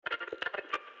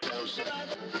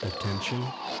Attention.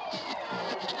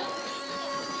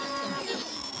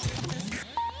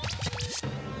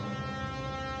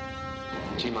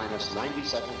 T-minus 90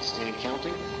 seconds and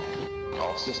counting.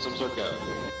 All systems are go.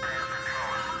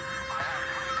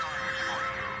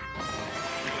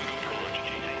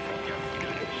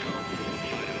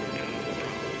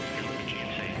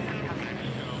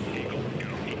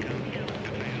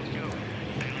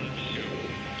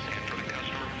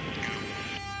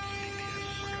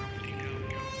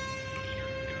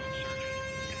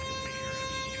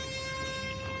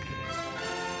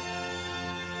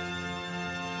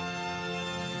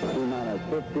 T-minus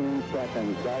 15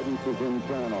 seconds. Guidance is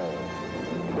internal.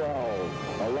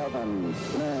 12, 11,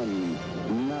 10,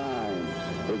 9.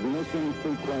 Ignition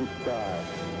sequence start.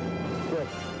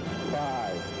 6,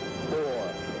 5,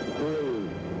 4, 3,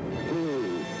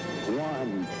 2,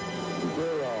 1,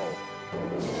 0.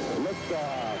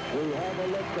 Liftoff. We have a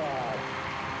liftoff.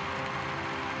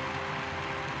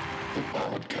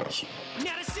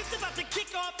 Now the shit's about to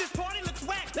kick off. This party looks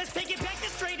whack. Let's take it back to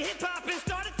straight hip-hop and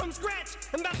start it from scratch.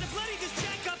 I'm about to bloody this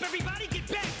jack up. Everybody get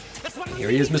back. That's what Here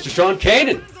he is, Mr. Sean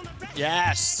Kanan.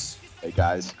 Yes. Hey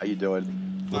guys, how you doing?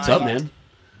 What's up, man?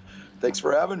 Thanks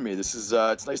for having me. This is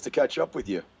it's nice to catch up with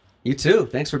you. You too.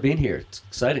 Thanks for being here. It's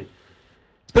exciting.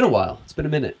 It's been a while. It's been a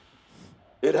minute.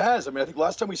 It has. I mean, I think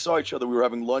last time we saw each other, we were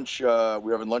having lunch. We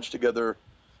were having lunch together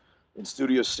in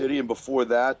Studio City, and before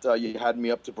that, you had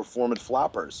me up to perform at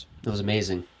Flappers. It was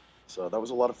amazing. So that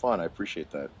was a lot of fun. I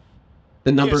appreciate that.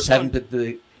 The numbers haven't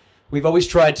been We've always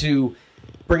tried to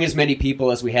bring as many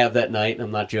people as we have that night.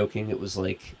 I'm not joking. It was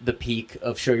like the peak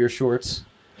of Show Your Shorts.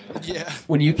 Yeah.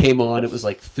 When you came on, it was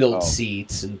like filled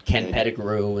seats and Ken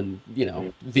Pettigrew and,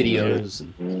 videos.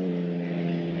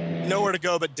 And Nowhere to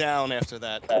go but down after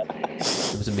that.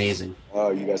 it was amazing.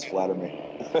 Oh, you guys flatter me.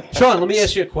 Sean, let me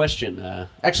ask you a question.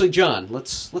 Actually, John,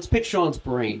 let's pick Sean's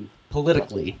brain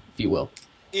politically, if you will.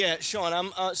 Yeah, Sean,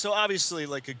 I'm so obviously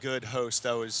like a good host.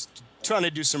 I was trying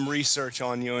to do some research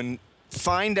on you and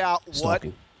find out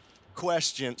Stalking.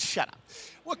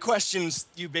 what questions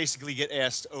you basically get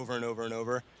asked over and over and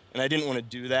over, and I didn't want to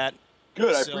do that.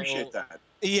 Good, I appreciate that.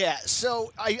 Yeah,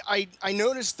 so I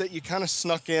noticed that you kind of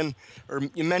snuck in, or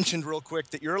you mentioned real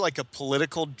quick that you're like a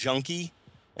political junkie,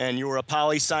 and you were a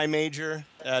poli-sci major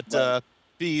at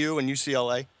BU and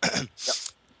UCLA. Yep.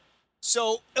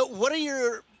 So what are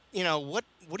your, what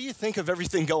do you think of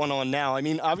everything going on now? I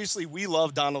mean, obviously we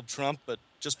love Donald Trump, but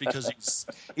just because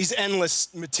he's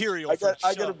endless material. I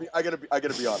gotta be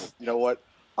honest. You know what?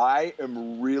 I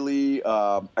am really,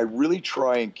 I really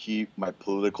try and keep my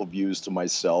political views to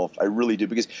myself. I really do,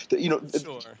 because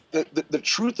the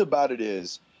truth about it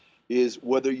is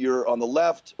whether you're on the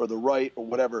left or the right or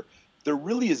whatever, there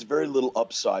really is very little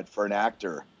upside for an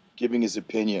actor giving his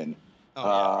opinion,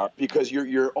 because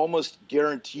you're almost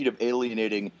guaranteed of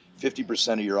alienating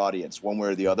 50% of your audience one way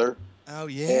or the other. Oh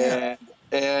yeah.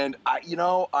 And I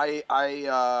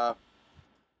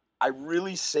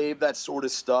really save that sort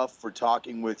of stuff for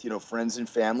talking with, friends and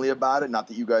family about it. Not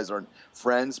that you guys aren't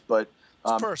friends, but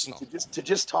it's personal. To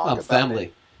just talk about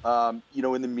family. It.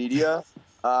 In the media,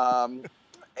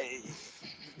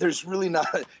 there's really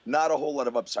not a whole lot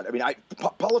of upside. I mean,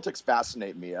 politics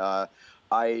fascinate me. I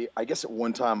guess at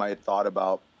one time I had thought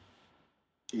about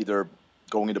either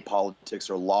going into politics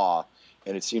or law,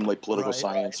 and it seemed like political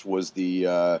science was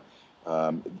the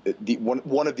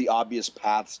one of the obvious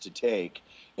paths to take.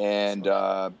 And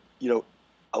a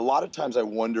lot of times I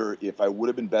wonder if I would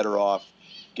have been better off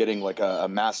getting like a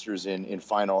master's in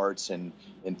fine arts and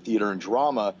in theater and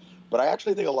drama. But I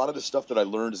actually think a lot of the stuff that I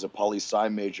learned as a poli-sci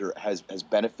major has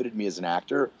benefited me as an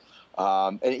actor.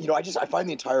 I find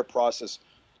the entire process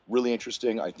really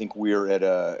interesting. I think we're at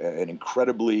an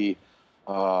incredibly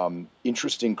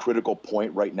interesting, critical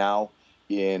point right now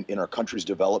in our country's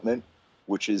development,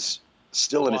 which is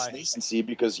still in its nascency,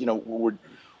 because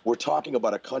we're talking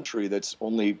about a country that's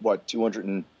only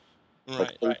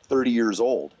 230 years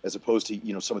old, as opposed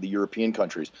to some of the European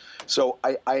countries. So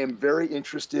I am very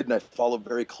interested, and I follow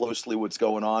very closely what's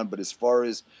going on. But as far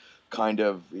as kind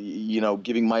of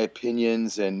giving my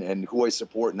opinions and who I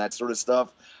support and that sort of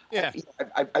stuff, yeah,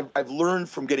 I've learned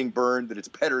from getting burned that it's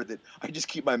better that I just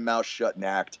keep my mouth shut and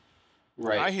act.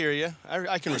 Right. I hear you.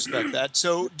 I can respect that.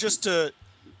 So just to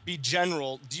be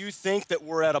general, do you think that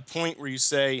we're at a point where you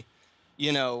say,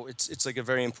 it's like a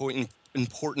very important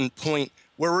point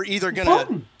where we're either going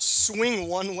to swing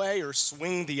one way or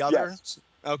swing the other? Yes.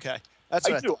 Okay. That's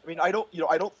what I do. I mean, I don't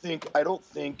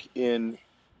think in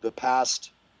the past,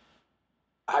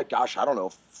 I don't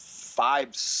know,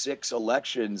 5-6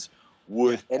 elections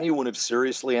would anyone have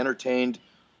seriously entertained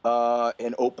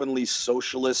an openly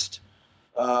socialist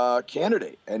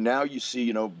candidate. And now you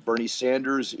see, Bernie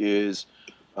Sanders is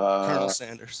Colonel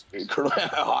Sanders.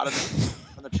 Hot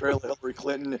on the trail of Hillary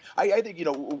Clinton. I think,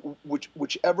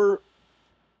 whichever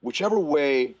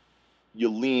way you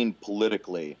lean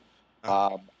politically,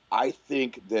 I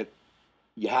think that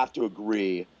you have to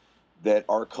agree that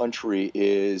our country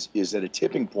is at a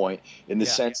tipping point in the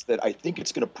sense that I think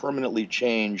it's going to permanently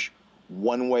change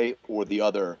one way or the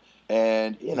other.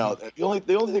 And, the only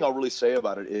thing I'll really say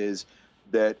about it is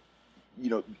that,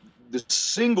 the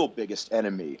single biggest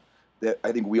enemy that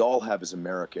I think we all have as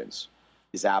Americans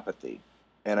is apathy.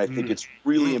 And I think it's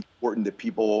really important that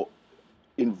people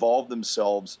involve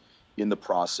themselves in the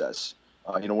process.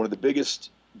 One of the biggest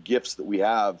gifts that we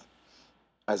have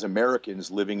as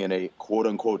Americans living in a quote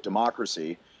unquote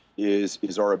democracy is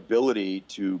our ability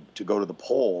to go to the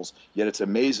polls. Yet it's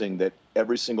amazing that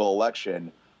every single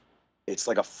election, it's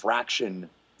like a fraction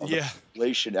of the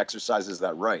population exercises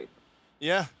that right.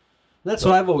 Yeah. That's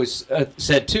what I've always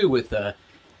said too with,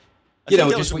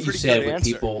 just what you said with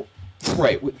people.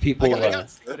 Right, with people. I got a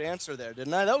good answer there,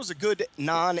 didn't I? That was a good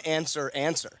non-answer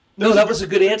answer. No, that was a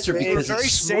good answer because very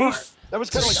it's smart. safe. That was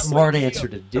kind of a smart answer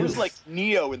to do. It was like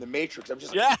Neo in the Matrix. I'm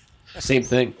just Same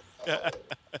thing.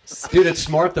 Dude, it's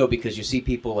smart though because you see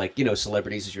people like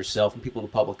celebrities as yourself and people in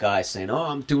the public eye saying, "Oh,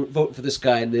 I'm voting for this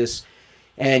guy and this,"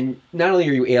 and not only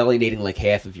are you alienating like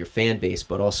half of your fan base,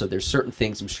 but also there's certain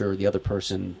things I'm sure the other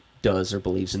person does or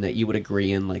believes in that you would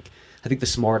agree in. Like, I think the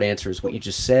smart answer is what you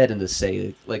just said, and to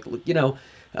say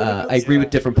I agree with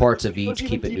different parts of each.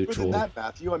 Keep it neutral. Than that,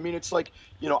 Matthew. I mean, it's like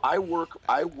I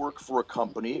work for a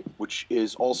company which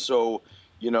is also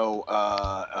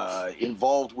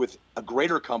involved with a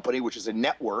greater company which is a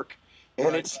network,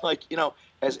 and it's like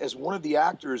as one of the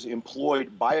actors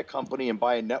employed by a company and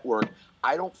by a network,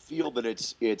 I don't feel that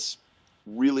it's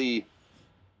really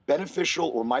beneficial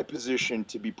or my position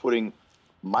to be putting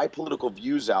my political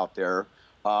views out there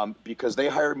because they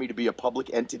hired me to be a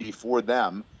public entity for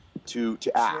them to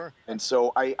act. Sure. And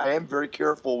so I am very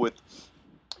careful with,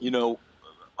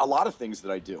 a lot of things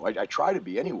that I do. I try to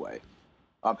be anyway.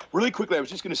 Really quickly, I was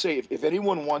just going to say, if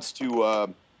anyone wants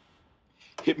to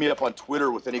hit me up on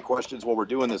Twitter with any questions while we're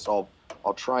doing this, I'll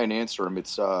try and answer them.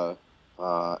 It's at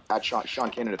Sean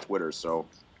Kanan at Twitter. So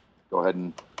go ahead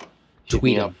and tweet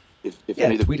me up. If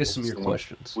tweet us some of your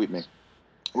questions. Tweet me.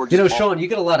 Sean, you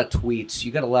get a lot of tweets.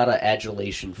 You got a lot of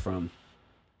adulation from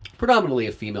predominantly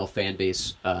a female fan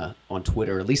base on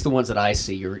Twitter, at least the ones that I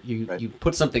see. You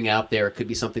put something out there. It could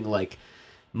be something like,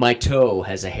 "My toe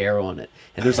has a hair on it,"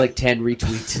 and there's like 10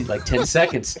 retweets in like 10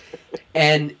 seconds.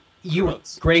 And you were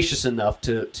gracious enough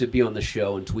to be on the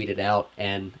show and tweet it out.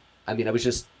 And I mean, I was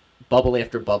just bubble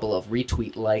after bubble of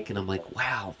retweet and I'm like,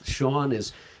 wow, Sean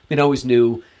is. I mean, I always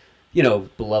knew.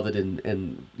 Beloved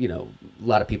and a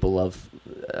lot of people love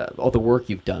all the work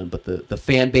you've done, but the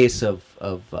fan base of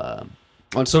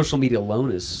on social media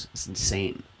alone is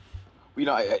insane.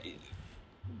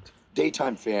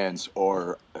 Daytime fans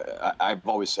are, I've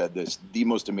always said this, the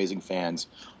most amazing fans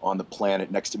on the planet,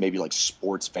 next to maybe like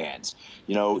sports fans.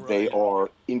 They are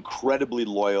incredibly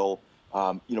loyal.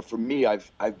 For me, I've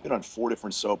been on 4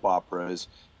 different soap operas,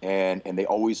 and they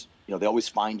always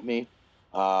find me.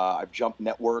 I've jumped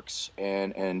networks,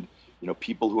 and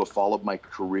people who have followed my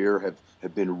career have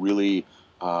been really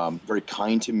very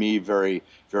kind to me, very,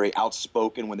 very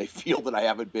outspoken when they feel that I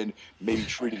haven't been maybe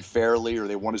treated fairly or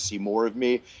they want to see more of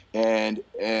me. And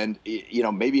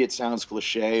maybe it sounds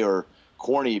cliche or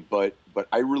corny, but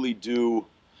I really do.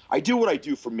 I do what I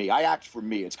do for me. I act for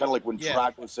me. It's kind of like when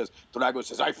Drago says,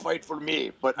 "I fight for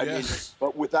me." But I mean,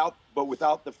 but without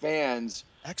the fans.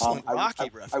 Excellent Rocky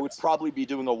reference. I would probably be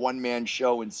doing a one-man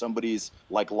show in somebody's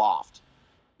like loft.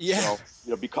 Yeah.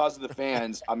 So, because of the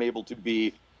fans, I'm able to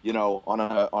be,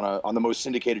 on the most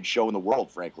syndicated show in the world.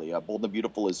 Frankly, Bold and the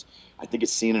Beautiful is, I think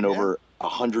it's seen in over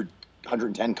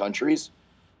 110 countries,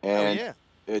 and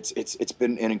it's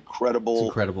been an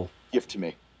incredible gift to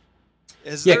me.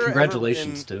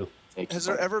 Congratulations too. Has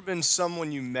there ever been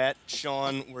someone you met,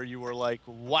 Sean, where you were like,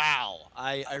 "Wow,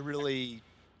 I really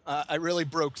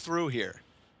broke through here"?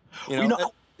 In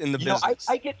the business.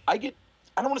 I get. I don't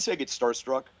want to say I get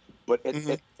starstruck, but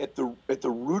at the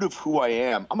root of who I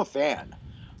am, I'm a fan.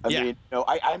 I mean,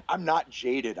 I'm not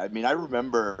jaded. I mean, I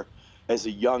remember as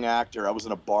a young actor, I was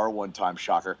in a bar one time,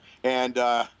 shocker, and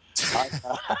I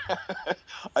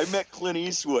met Clint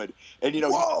Eastwood, and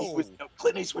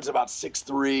Clint Eastwood's about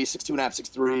 6'3", 6'2.5",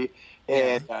 6'3",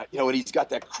 and and he's got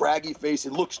that craggy face.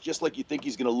 It looks just like you think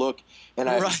he's gonna look. And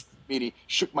he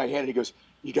shook my hand and he goes,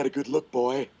 "You got a good look,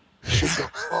 boy."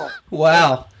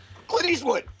 Wow. Clint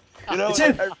Eastwood. I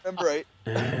remember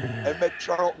I met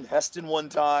Charlton Heston one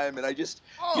time, and I just,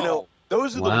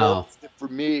 those are the Wow. moments that, for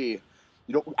me,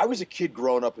 you know, I was a kid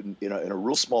growing up in a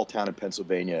real small town in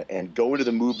Pennsylvania, and going to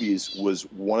the movies was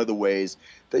one of the ways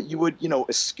that you would, you know,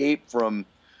 escape from.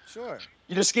 Sure.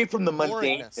 You'd escape from the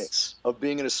Boringness. mundaneness of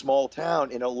being in a small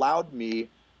town, and allowed me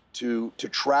to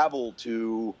travel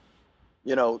to,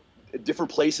 you know,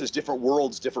 different places, different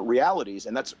worlds, different realities,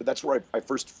 and that's where I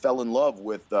first fell in love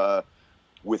with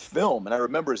film. And I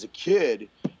remember as a kid,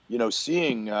 you know,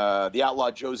 seeing the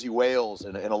Outlaw Josie Wales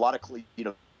and a lot of, you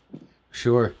know,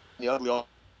 Sure. the ugly.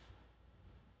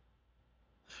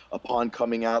 Upon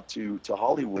coming out to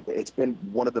Hollywood, it's been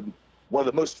one of the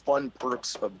most fun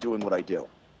perks of doing what I do.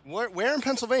 Where in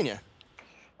Pennsylvania?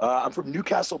 I'm from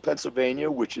Newcastle, Pennsylvania,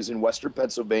 which is in western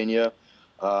Pennsylvania,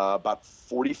 about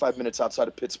 45 minutes outside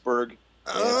of Pittsburgh,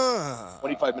 and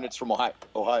 25 minutes from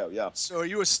Ohio. Yeah. So are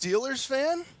you a Steelers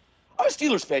fan? I'm a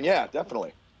Steelers fan. Yeah,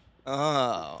 definitely.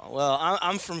 Oh, well,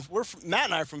 Matt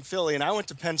and I are from Philly, and I went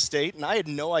to Penn State, and I had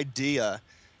no idea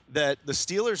that the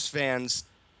Steelers fans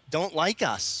don't like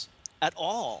us at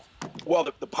all. Well,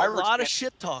 the Pirates. A lot of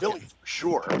shit talking. Philly, for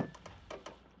sure.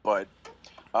 But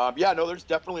yeah, no, there's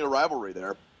definitely a rivalry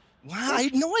there. Wow, I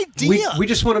had no idea. We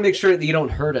just want to make sure that you don't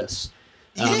hurt us.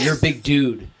 Yes. You're a big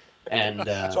dude, and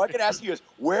So I could ask you guys,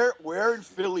 where in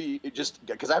Philly, just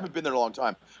because I haven't been there in a long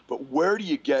time, but where do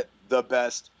you get the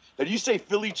best? Did you say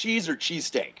Philly cheese or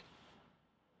cheesesteak?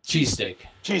 cheesesteak.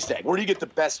 Cheesesteak. Where do you get the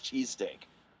best cheesesteak?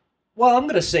 Well, I'm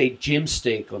gonna say Jim's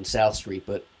Steak on South Street,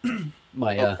 but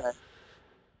my Okay.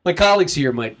 my colleagues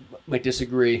here might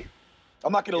disagree.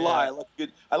 I'm not gonna Yeah. lie.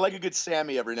 I like a good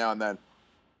Sammy every now and then.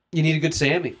 You need a good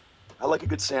Sammy. I like a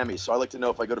good Sammy, so I like to know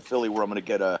if I go to Philly where I'm gonna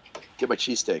get my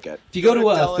cheesesteak at. If you go to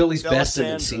Della- Philly's Della Best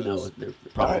in Sandro's. Encino, they're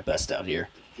probably Alright. the best out here.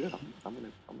 Yeah, I'm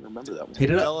gonna remember that one. Hit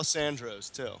it up. D'Alessandro's,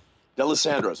 too.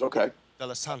 D'Alessandro's, okay.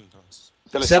 D'Alessandro's.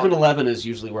 7-Eleven is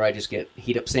usually where I just get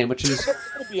heat up sandwiches I'm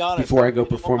gonna be honest. before I go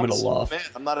perform in a loft. Man,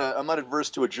 I'm not adverse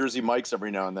to a Jersey Mike's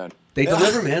every now and then. They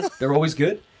deliver, man. They're always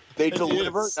good. They It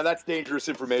deliver. is. Now that's dangerous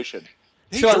information.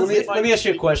 Sean, let me ask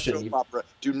you a question. Soap opera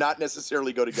do not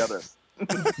necessarily go together.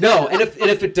 No, and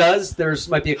if it does,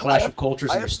 might be a clash of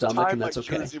cultures I in your have to stomach, time and that's my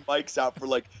okay. Jersey Mike's out for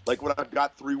like when I've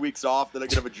got 3 weeks off, then I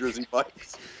can have a Jersey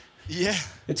Mike's. Yeah.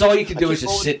 It's all you can do I is can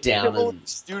just roll sit in- down I can roll in and the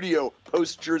studio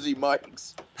post Jersey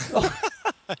Mike's.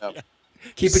 Yeah,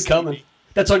 keep it coming.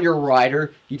 That's on your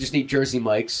rider. You just need Jersey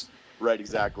Mike's. right,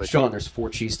 exactly. Sean, there's 4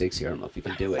 cheesesteaks here. I don't know if you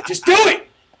can do it. Just do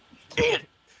it!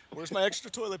 Where's my extra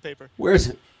toilet paper? Where is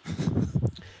it?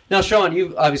 Now, Sean,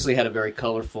 you've obviously had a very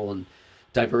colorful and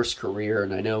diverse career,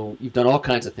 and I know you've done all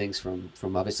kinds of things from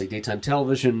obviously daytime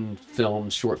television,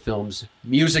 films, short films,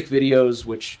 music videos,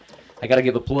 which I got to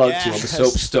give a plug to. I'm a Yes.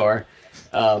 soap star.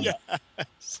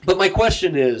 But my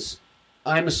question is,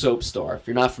 I'm a soap star. If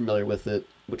you're not familiar with it,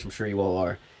 which I'm sure you all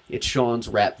are, it's Sean's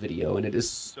rap video, and it is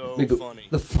So maybe funny.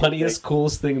 the funniest,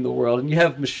 coolest thing in the world. And you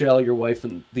have Michelle, your wife,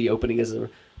 in the opening as a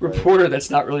reporter that's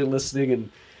not really listening, and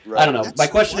I don't know. That's My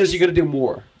question is, what- you're going to do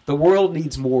more. The world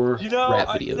needs more rap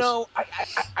videos.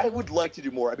 I would like to do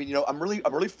more. I mean, I'm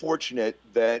really fortunate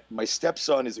that my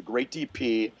stepson is a great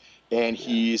DP and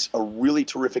he's a really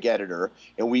terrific editor,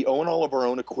 and we own all of our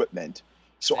own equipment.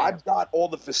 So Damn. I've got all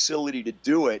the facility to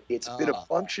do it. It's been a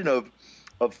function of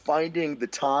finding the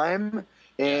time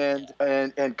and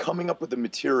coming up with the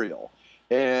material.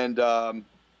 And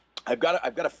I've got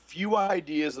a few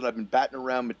ideas that I've been batting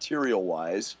around material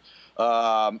wise.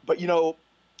 But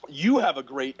you have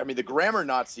the Grammar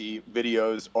Nazi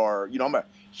videos are, I'm a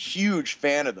huge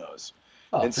fan of those.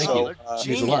 Oh, and thank so, you. uh,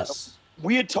 Means a lot. Genius.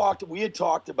 We had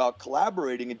talked about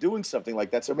collaborating and doing something like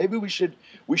that. So maybe we should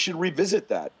revisit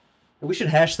that. We should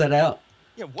hash that out.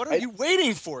 Yeah, what are you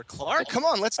waiting for, Clark? Come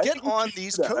on, let's I get think we on should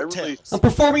these do that. I really- coattails. I'm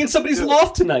performing in somebody's Good.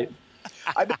 loft tonight.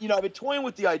 I've been toying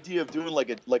with the idea of doing like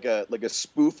a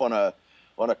spoof on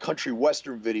a country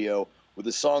western video with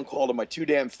a song called "Am I Too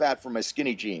Damn Fat for My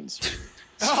Skinny Jeans?"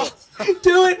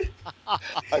 Do it.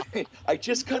 I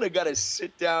just kind of got to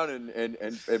sit down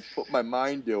and put my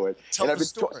mind to it. Tell and the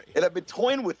story. I've been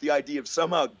toying with the idea of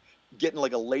somehow getting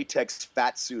like a latex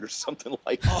fat suit or something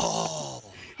like that. Oh,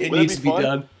 It Would that needs be to be fun?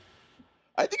 done.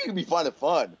 I think it could be kind of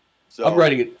fun. So I'm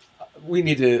writing it. We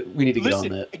need to get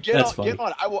Listen, on that. Get That's on, funny. Get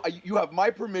on. You have my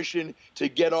permission to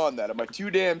get on that. Am I too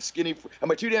damn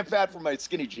fat for my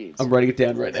skinny jeans? I'm writing it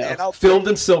down right And now. I'll- Filmed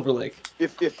in Silver Lake.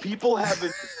 If people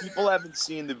haven't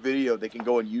seen the video, they can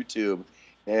go on YouTube,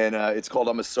 and it's called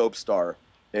 "I'm a Soap Star,"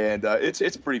 and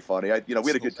it's pretty funny. We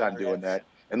had a good time doing that,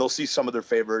 and they'll see some of their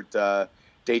favorite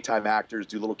daytime actors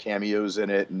do little cameos in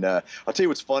it. And I'll tell you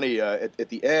what's funny. At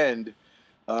the end,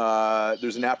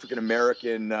 there's an African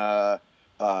American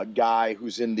guy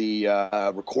who's in the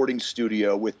recording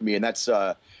studio with me, and that's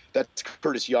That's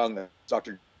Curtis Young,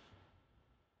 Dr.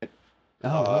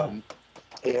 Wow.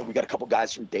 And we got a couple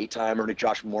guys from Daytime, Ernie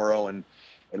Josh Morrow and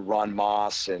Ron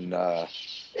Moss, and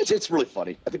it's really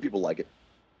funny. I think people like it.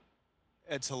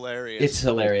 It's hilarious. It's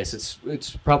hilarious.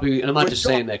 It's probably, and I'm not just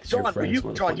saying that because you're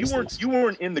friends. John, you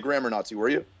weren't in the Grammar Nazi, were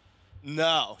you?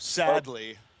 No,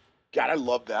 sadly. God, I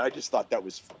love that. I just thought that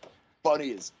was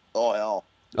funny as all hell.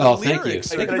 Oh, thank you. lyrics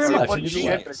Thank are you very much. Can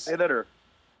It I is say that, or are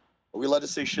we allowed to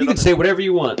say shit? You can say whatever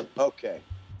you want. Okay.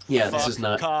 Yeah, Fuck, this is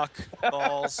not cock,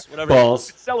 balls, whatever.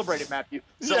 balls. Celebrate it, Matthew.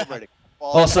 Celebrate it.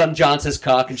 All of a sudden, John says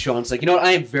cock, and Sean's like, you know what?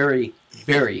 I am very,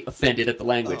 very offended at the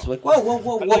language. Like, whoa, whoa,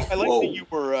 whoa, whoa, I like whoa.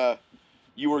 that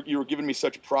you were giving me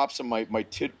such props on my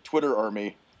Twitter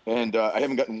army, and I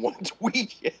haven't gotten one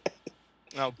tweet yet.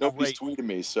 Oh, Nobody's great. tweeted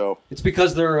me, so It's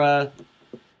because they're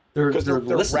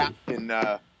listening. wrapped in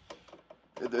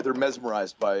they're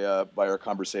mesmerized by our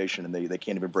conversation, and they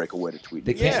can't even break away to tweet.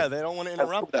 They Yeah, can't. they don't want to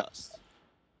interrupt us.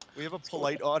 We have a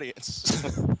polite audience.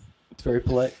 It's very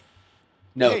polite.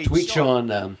 No, Hey, tweet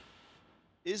Sean.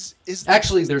 Is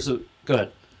Actually, there's a. Go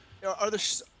ahead. are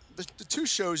the two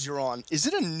shows you're on? Is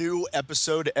it a new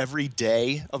episode every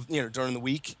day of during the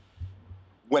week?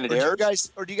 When it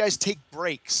airs, Or do you guys take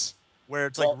breaks where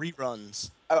it's like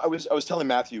reruns? I was telling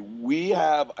Matthew, we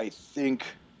have I think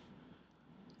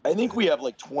we have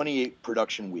like 28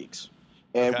 production weeks,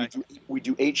 and Okay. we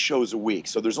do 8 shows a week.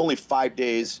 So there's only 5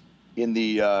 days in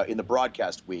the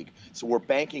broadcast week. So we're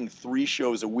banking 3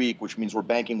 shows a week, which means we're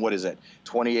banking, what is it?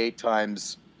 28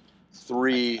 times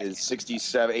 3 is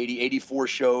 67, 80, 84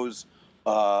 shows.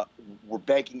 We're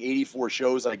banking 84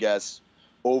 shows, I guess,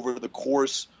 over the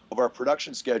course of our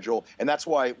production schedule. And that's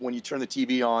why when you turn the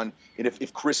TV on, and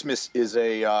if Christmas is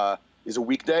a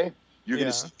weekday, you're going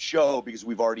to see the show because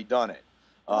we've already done it.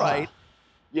 Right.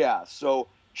 Yeah. So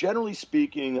generally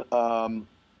speaking,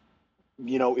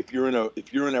 if you're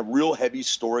in a real heavy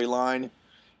storyline,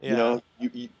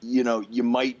 you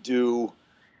might do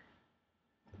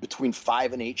between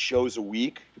 5 and 8 shows a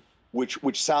week,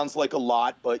 which sounds like a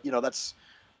lot, but that's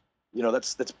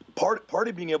part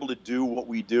of being able to do what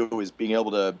we do is being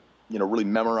able to really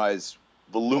memorize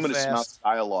voluminous amounts of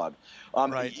dialogue.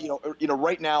 Right.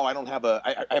 Right now I don't have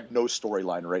I have no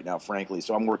storyline right now, frankly.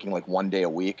 So I'm working like 1 day a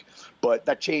week, but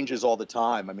that changes all the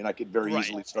time. I mean, I could very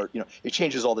easily start. It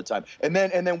changes all the time. And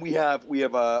then we have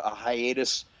a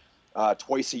hiatus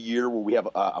twice a year where we have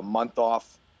a month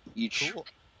off each, Cool.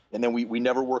 and then we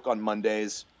never work on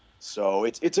Mondays. So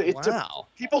it's Wow.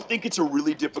 people think it's a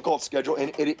really difficult schedule,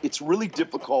 and it's really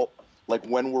difficult like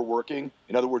when we're working.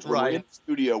 In other words, when we're in the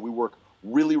studio, we work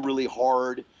really, really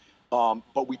hard,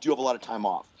 but we do have a lot of time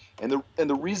off. And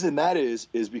the reason that is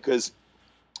because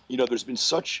there's been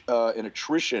such an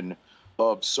attrition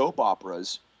of soap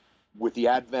operas with the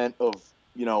advent of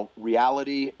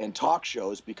reality and talk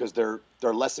shows because they're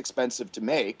less expensive to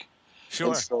make. Sure.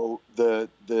 And so the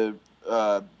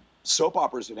soap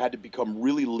operas have had to become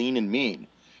really lean and mean.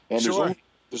 And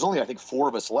there's only I think 4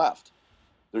 of us left.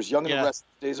 There's Young and the Restless,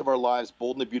 Days of Our Lives,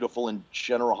 Bold and the Beautiful, and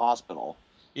General Hospital.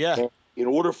 Yeah. And in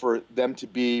order for them to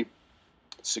be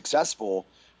successful,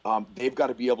 they've got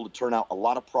to be able to turn out a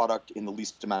lot of product in the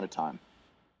least amount of time.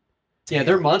 Yeah,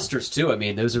 they're monsters too. I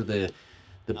mean, those are the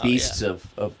beasts of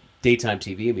daytime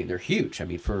TV. I mean, they're huge. I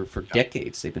mean, for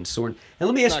decades they've been soaring. And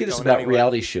let me ask you this about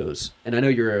reality shows. And I know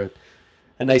you're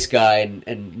a nice guy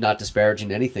and not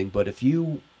disparaging anything, but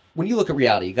when you look at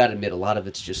reality, you got to admit a lot of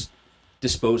it's just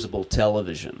disposable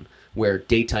television. Where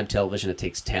daytime television, it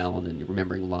takes talent and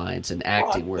remembering lines and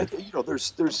acting. Where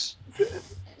there's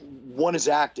one is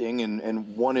acting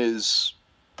and one is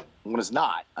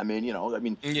not. I mean,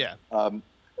 Yeah. I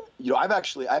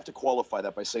have to qualify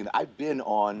that by saying that I've been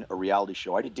on a reality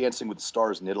show. I did Dancing with the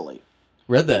Stars in Italy.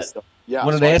 Read that. So, yeah.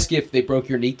 Wanted to ask you if they broke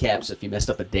your kneecaps if you messed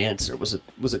up a dance, or was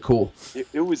it cool?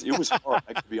 It was hard.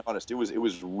 I have to be honest. It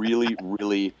was really,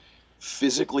 really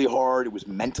physically hard. It was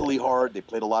mentally hard. They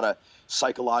played a lot of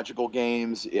psychological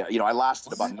games. I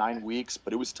lasted about 9 weeks,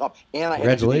 but it was tough. And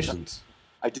Congratulations.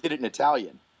 I did it in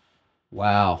Italian.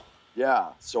 Wow. Yeah,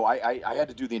 so I had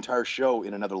to do the entire show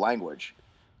in another language.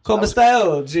 Come stai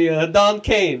oggi, Don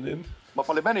Kane? Ma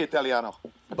parli bene italiano?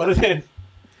 But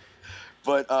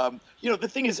the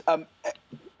thing is, I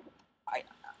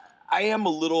am a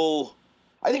little.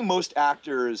 I think most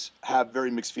actors have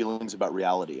very mixed feelings about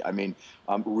reality. I mean,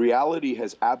 reality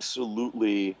has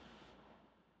absolutely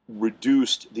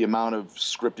reduced the amount of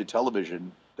scripted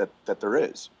television that there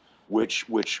is, which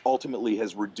ultimately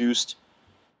has reduced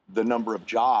the number of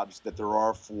jobs that there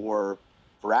are for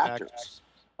actors.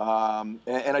 And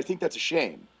I think that's a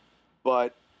shame.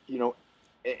 But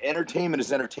entertainment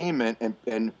is entertainment,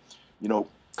 and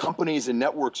companies and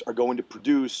networks are going to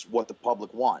produce what the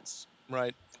public wants.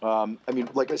 Right. I mean,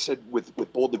 like I said, with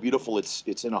Bold and Beautiful,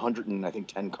 it's in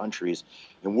 110 countries,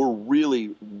 and we're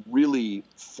really, really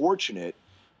fortunate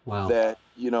that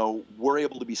we're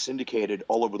able to be syndicated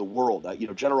all over the world.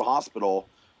 General Hospital,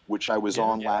 which I was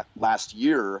on last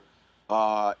year,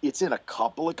 it's in a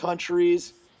couple of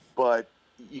countries, but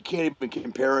you can't even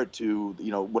compare it to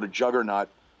what a juggernaut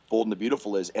Bold and the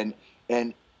Beautiful is, and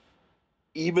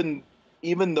even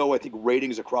though I think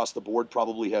ratings across the board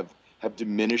probably have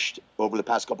diminished over the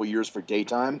past couple of years for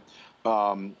daytime,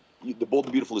 the Bold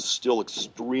and Beautiful is still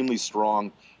extremely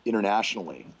strong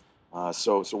internationally.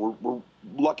 So we're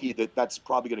lucky that that's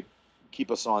probably going to keep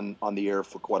us on the air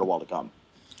for quite a while to come.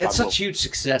 It's such huge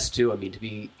success too. I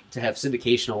mean, to have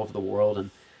syndication all over the world, and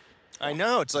I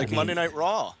know it's like Monday Night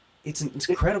Raw. It's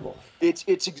incredible. It's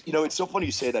so funny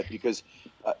you say that because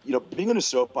being in a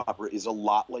soap opera is a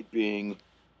lot like being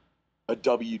a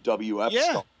WWF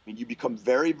star. I mean, you become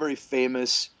very, very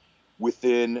famous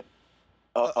within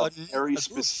a very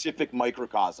specific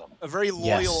microcosm. A very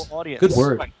loyal audience. Good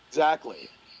word. Right, exactly.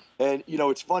 And,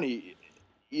 it's funny,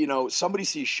 somebody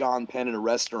sees Sean Penn in a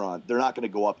restaurant, they're not going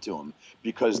to go up to him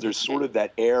because there's sort of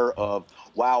that air of,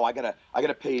 wow, I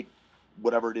gotta pay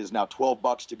whatever it is now,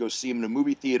 $12 to go see him in a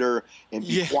movie theater and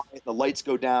be quiet, the lights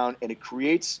go down, and it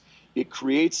creates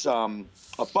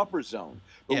a buffer zone.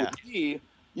 But with me,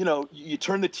 you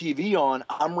turn the TV on,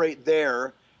 I'm right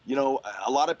there.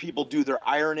 A lot of people do their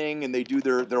ironing and they do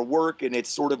their work, and it's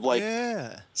sort of like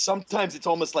sometimes it's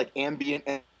almost like ambient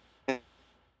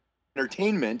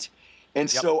entertainment. And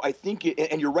so I think,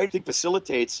 and you're right, I think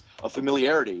facilitates a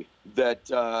familiarity that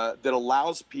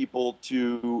allows people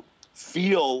to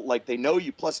feel like they know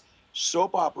you. Plus,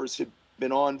 soap operas have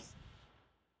been on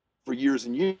for years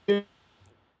and years.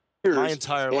 My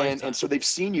entire life. And so they've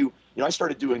seen you. I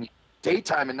started doing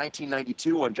daytime in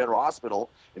 1992 on General Hospital,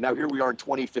 and now here we are in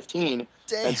 2015.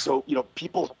 Damn. And so,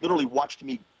 people literally watched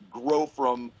me grow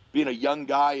from being a young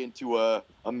guy into a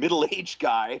middle-aged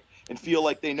guy and feel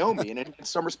like they know me. And in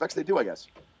some respects, they do, I guess.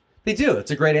 They do.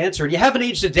 It's a great answer. And you haven't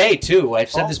aged a day, too.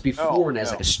 I've said this before, and as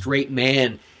like a straight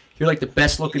man, you're like the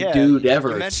best-looking dude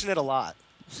ever. You mention it a lot.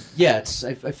 Yeah,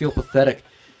 I feel pathetic.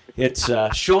 It's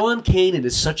Sean Kanan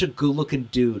is such a good-looking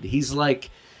dude. He's like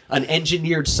an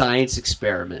engineered science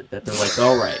experiment that they're like,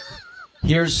 all right,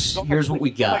 here's what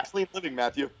we got. Like clean living,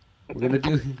 Matthew. We're gonna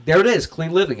do. There it is,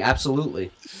 clean living.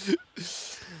 Absolutely.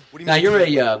 What do you now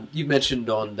mean? you've mentioned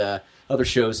on other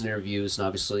shows and interviews, and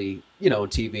obviously on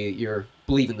TV, you're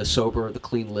believing the sober, the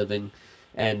clean living,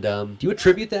 and do you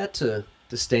attribute that to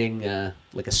staying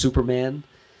like a Superman?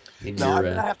 I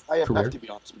have to be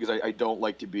honest because I don't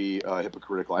like to be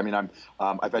hypocritical. I mean,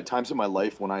 I've had times in my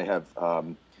life when I have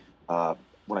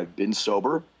when I've been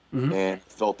sober and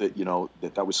felt that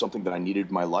that was something that I needed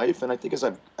in my life. And I think as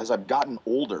I've gotten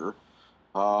older,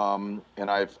 and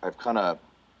I've kind of,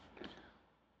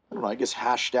 I don't know, I guess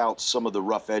hashed out some of the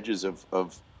rough edges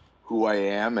of who I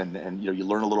am, and you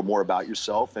learn a little more about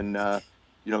yourself, and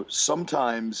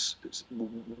sometimes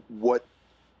what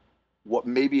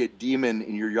may be a demon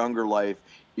in your younger life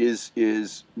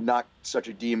is not such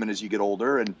a demon as you get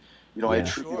older, and I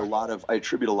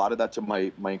attribute a lot of that to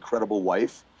my incredible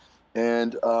wife,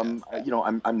 and I'm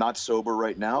not sober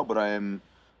right now, but I'm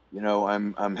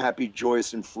happy,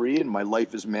 joyous, and free, and my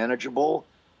life is manageable,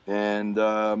 and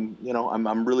I'm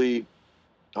living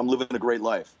a great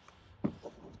life.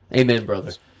 Amen,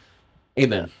 brother.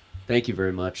 Amen. Thank you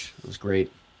very much. It was great.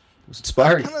 It was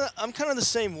inspiring. I'm kind of the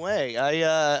same way.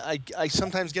 I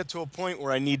sometimes get to a point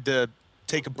where I need to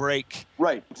take a break.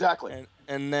 Right, exactly.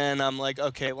 And then I'm like,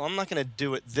 okay, well, I'm not going to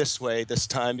do it this way this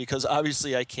time because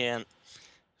obviously I can't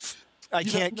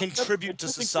contribute to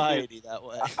society that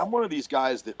way. I'm one of these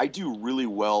guys that I do really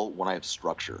well when I have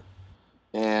structure.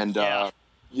 And,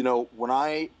 when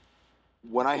I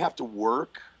have to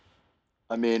work,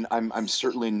 I mean, I'm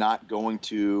certainly not going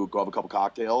to go have a couple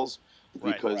cocktails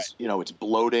because, it's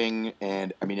bloating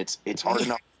and, I mean, it's hard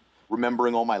enough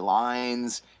remembering all my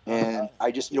lines. And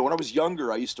I just, when I was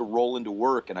younger, I used to roll into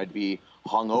work and I'd be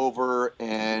hungover.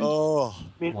 And I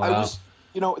was,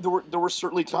 there were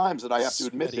certainly times that I have to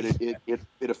admit that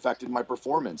it affected my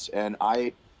performance. And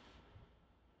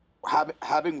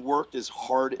having worked as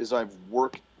hard as I've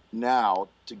worked now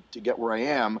to get where I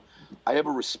am, I have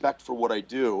a respect for what I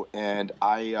do. And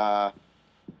I'm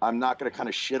not going to kind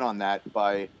of shit on that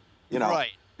by,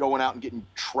 going out and getting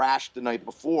trashed the night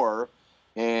before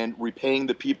and repaying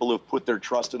the people who've put their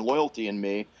trust and loyalty in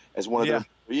me as one of their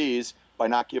employees by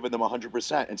not giving them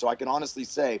 100%. And so I can honestly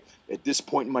say at this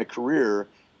point in my career,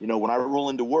 when I roll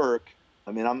into work,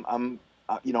 I mean,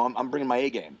 I'm bringing my A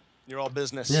game. You're all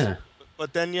business. Yeah.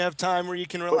 But then you have time where you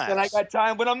can But relax. then I got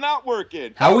time when I'm not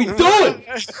working. How we doing?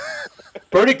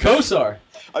 Bernie Kosar.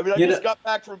 I mean, I You just know- got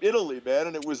back from Italy, man,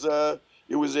 and it was a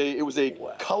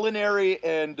culinary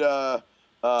and oh,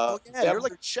 yeah, you're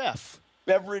like a chef.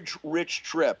 beverage-rich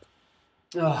trip.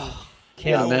 Oh,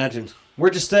 can't Yeah. imagine.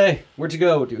 Where'd you stay? Where'd you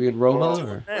go? Do you in Roma?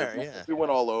 Or? There, yeah. We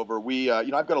went all over. We, I've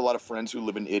got a lot of friends who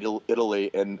live in Italy,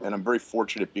 and I'm very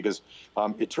fortunate because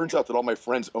it turns out that all my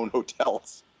friends own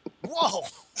hotels. Whoa.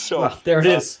 So Well, there it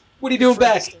is. What are you doing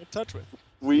back? Stay in touch with.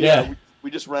 we, Yeah.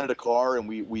 we just rented a car and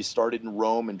we started in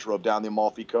Rome and drove down the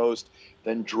Amalfi Coast,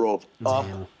 then drove up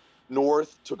Yeah.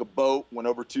 north, took a boat, went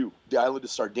over to the island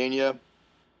of Sardinia,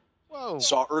 Whoa.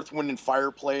 saw Earth, Wind, and Fire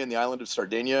play in the island of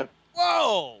Sardinia.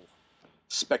 Whoa.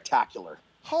 Spectacular.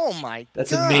 Oh my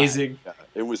That's God. amazing. Yeah,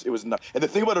 it was nuts. And the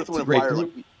thing about Earth, It's a Wind, and great Fire,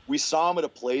 group. like, we saw them at a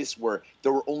place where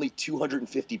there were only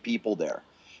 250 people there.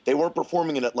 They weren't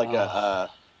performing in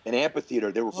an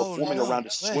amphitheater. They were Oh, performing no around a way.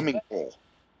 swimming pool.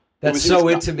 That's was so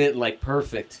nuts. intimate, like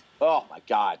perfect. Oh my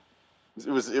God, it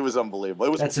was unbelievable. It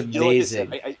was. That's you know, like I said,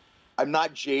 amazing. I'm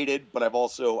not jaded, but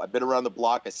I've been around the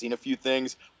block. I've seen a few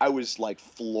things. I was like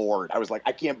floored. I was like,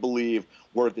 I can't believe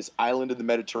we're at this island in the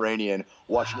Mediterranean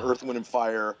watching Earth, Wind, and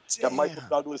Fire. Got Michael Damn.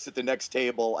 Douglas at the next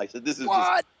table. I said, this is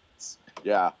What? just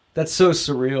yeah. That's so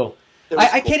surreal. It was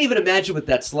I cool. can't even imagine what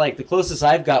that's like. The closest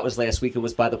I've got was last weekend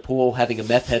was by the pool having a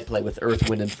meth head play with Earth,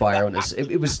 Wind, and Fire on us.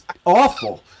 It was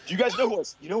awful. Do you guys know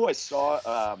who I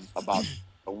saw about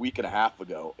a week and a half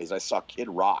ago? Is I saw Kid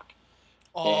Rock.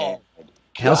 Oh, And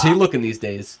How's he God, looking these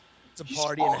days? it's a he's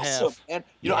party and a awesome, half. man.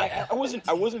 You know, Yeah.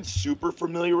 I wasn't super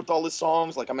familiar with all his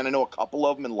songs. Like, I mean, I know a couple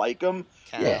of them and like them.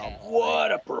 Yeah.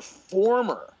 What a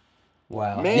performer!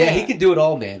 Wow. Man. Yeah, he can do it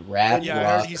all, man. Rap, Yeah, I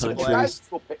heard rock, he's a country. blast.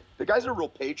 The guy's a real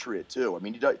patriot too. I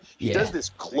mean, he Yeah. does this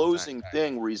closing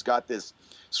thing where he's got this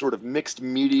sort of mixed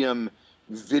medium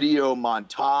video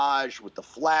montage with the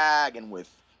flag and with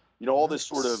all this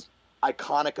sort of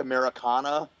iconic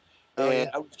Americana. Oh, And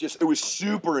yeah. it was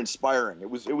super inspiring. It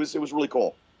was really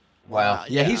cool. Wow.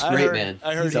 Yeah, he's I great, heard- man.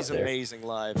 I heard up he's there. amazing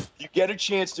live. If you get a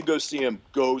chance to go see him,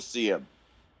 go see him.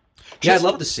 Yeah, I'd Just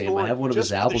love for to the see him. I story- have one of just his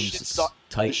for the albums. shit It's The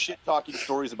tight. shit talking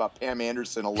stories about Pam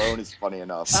Anderson alone is funny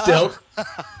enough. Still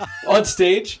on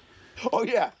stage. Oh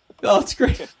yeah, Oh, it's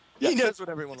great. He knows what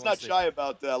everyone he's not wants to shy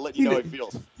about letting you know how he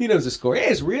feels. He knows the score. Yeah,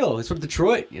 it's real. He's from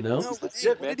Detroit, you know? No, That's hey,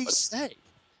 it, what man. did he say?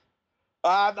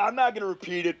 I'm not going to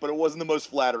repeat it, but it wasn't the most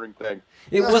flattering thing.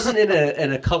 It wasn't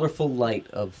in a colorful light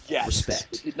of Yes.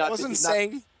 respect. It did not, I wasn't it did not-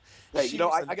 saying. Hey, she you know,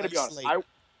 was I a got to be nice honest. lady.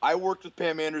 I worked with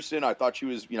Pam Anderson. I thought she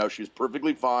was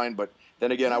perfectly fine, but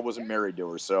then again, I wasn't married to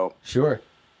her. So Sure.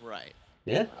 Right.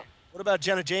 Yeah. What about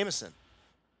Jenna Jameson?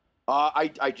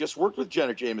 I just worked with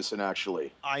Jenna Jameson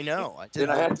actually, I know. I did.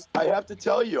 and I have to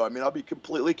tell you. I mean, I'll be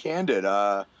completely candid.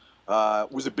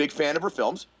 Was a big fan of her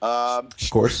films. Of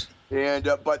course. And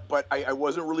but I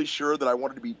wasn't really sure that I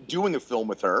wanted to be doing a film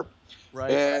with her.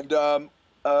 Right. And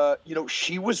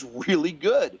she was really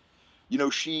good.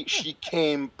 She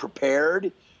came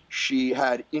prepared. She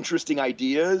had interesting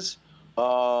ideas.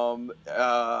 And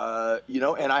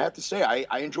I have to say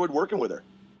I enjoyed working with her.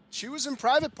 She was in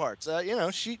Private Parts.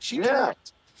 She can Yeah.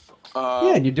 act.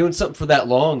 Yeah, and you're doing something for that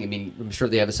long. I mean, I'm sure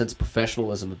they have a sense of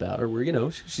professionalism about her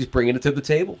where, she's bringing it to the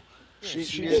table. She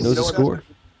she is. knows the score.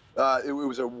 It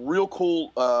was a real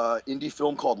cool indie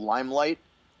film called Limelight,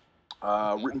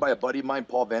 written by a buddy of mine,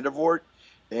 Paul Vandervoort,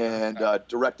 and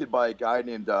directed by a guy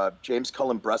named James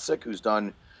Cullen Bressick, he's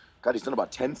done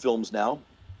about 10 films now,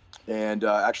 and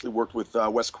actually worked with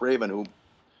Wes Craven, who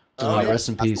Rest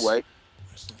in passed peace. away.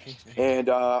 And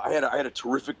I had a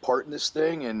terrific part in this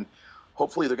thing, and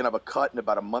hopefully they're going to have a cut in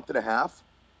about a month and a half,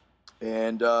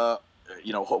 and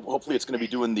hopefully it's going to be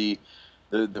doing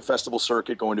the festival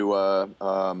circuit, going to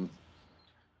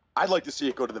I'd like to see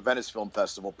it go to the Venice Film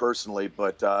Festival personally,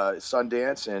 but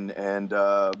Sundance and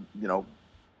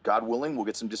God willing, we'll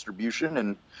get some distribution.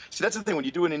 And see, that's the thing when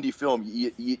you do an indie film,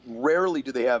 you rarely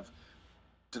do they have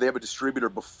a distributor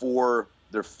before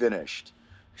they're finished.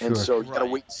 And Sure. so you got to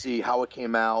Right. wait to see how it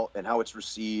came out and how it's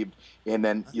received, and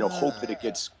then hope that it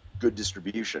gets good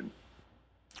distribution.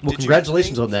 Well, Did you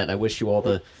congratulations think- on that. And I wish you all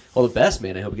the best,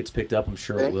 man. I hope it gets picked up. I'm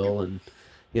sure it Thank you. will. And,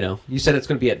 you said it's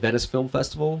going to be at Venice Film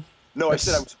Festival. No, I That's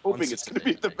said I was hoping it's going to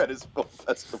be at the Venice Film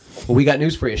Festival. Well, we got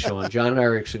news for you, Sean. John and I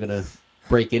are actually going to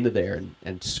break into there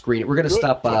and screen it. We're going to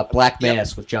stop Black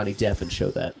Mass with Johnny Depp and show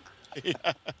that.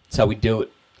 That's how we do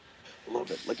it. A little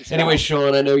bit. Like you said. Anyway,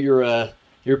 Sean, I know you're a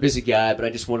busy guy, but I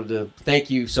just wanted to thank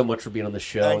you so much for being on the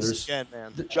show. Thanks again,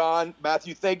 man. John,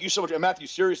 Matthew, thank you so much. And Matthew,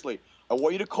 seriously, I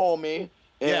want you to call me,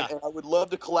 and, Yeah. and I would love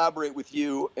to collaborate with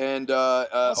you and stay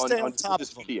on on top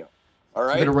this of 'em. video. All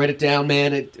right. I'm gonna write it down,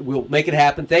 man. We'll make it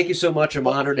happen. Thank you so much. I'm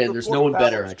honored, and there's no one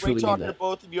better. I truly Great mean talking to that.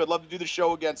 both of you. I'd love to do the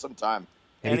show again sometime.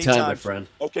 Anytime, my friend.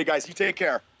 Okay, guys, you take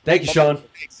care. Thank you, Sean.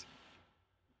 Thanks.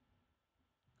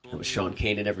 That was Sean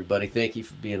Kanan, everybody. Thank you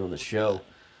for being on the show.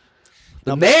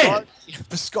 The Now, man!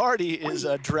 Biscardi is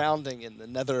drowning in the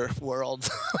nether world.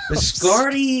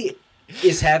 Biscardi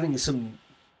is having some...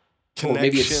 Or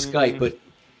maybe it's Skype, but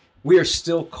we are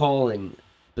still calling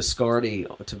Biscardi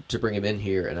to bring him in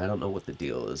here, and I don't know what the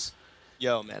deal is.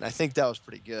 Yo, man, I think that was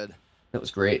pretty good. That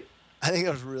was great. I think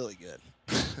that was really good.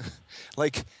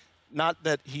 Like, not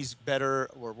that he's better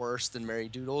or worse than Mary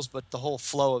Doodles, but the whole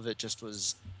flow of it just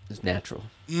was... It's natural.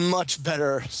 Much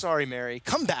better. Sorry, Mary.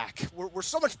 Come back. We're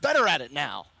so much better at it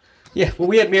now. Yeah, when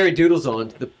we had Mary Doodles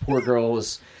on, the poor girl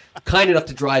was kind enough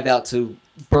to drive out to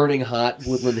burning hot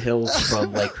Woodland Hills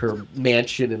from like her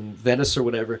mansion in Venice or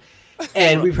whatever.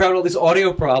 And we've had all these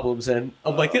audio problems, and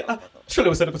I'm like, I'm sure there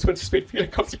was a Twenty Spade for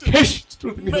complications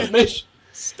through the mission.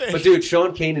 But dude,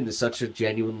 Sean Kanan is such a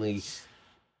genuinely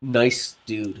nice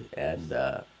dude, and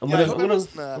I'm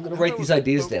gonna write these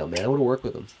ideas down, man. I want to work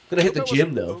with him. I'm gonna hit the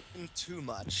gym though. Too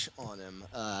much on him,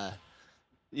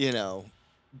 you know.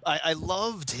 I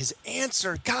loved his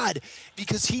answer, God,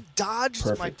 because he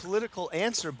dodged my political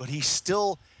answer, but he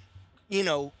still, you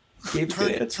know,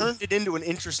 turned it into an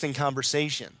interesting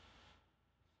conversation.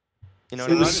 You know, I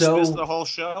just missed the whole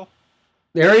show.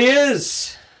 There he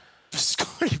is.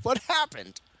 Sorry, what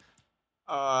happened?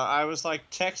 I was like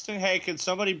texting, "Hey, can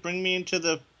somebody bring me into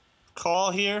the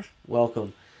call here?"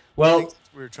 Welcome. I Well, think that's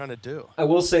what we were trying to do. I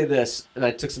will say this, and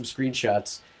I took some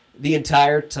screenshots. The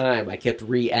entire time, I kept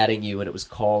re-adding you, and it was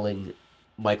calling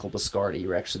Michael Biscardi. You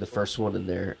were actually the first one in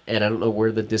there, and I don't know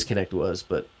where the disconnect was,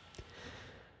 but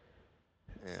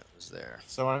Yeah, it was there.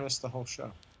 So I missed the whole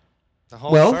show. The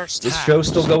whole well, first this half. show's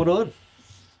still going on.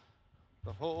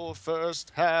 The whole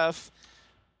first half.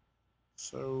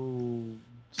 So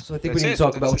So I think That's we need it. to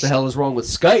talk about That's what the a hell is wrong with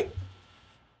Skype.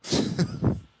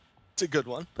 It's a good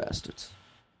one. Bastards.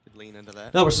 Could lean into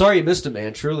that. No, we're sorry you missed it,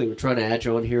 man. Truly, we're trying to add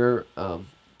you on here.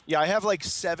 Yeah, I have like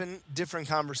 7 different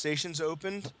conversations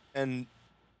opened, and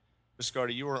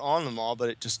Biscardi, you were on them all, but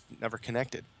it just never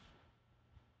connected.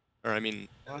 Or, I mean,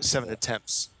 7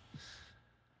 attempts.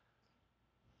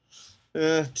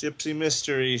 Gypsy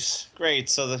Mysteries. Great.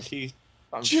 So that he.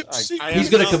 Gypsy. He's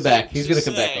gonna come back. He's gonna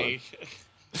come back on.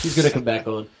 He's going to come back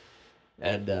on.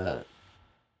 And, Yeah,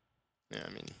 I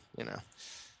mean, you know,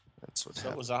 that's what So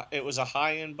happened. it was a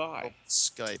high and buy.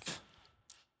 Skype.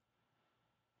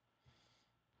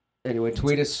 anyway,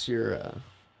 tweet us your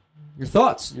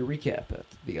thoughts, your recap at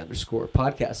the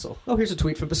 _podcast. Oh, here's a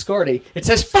tweet from Biscardi. It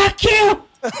says, "Fuck you!"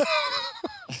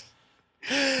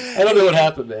 I don't know what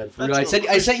happened, man. For real. I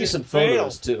sent you some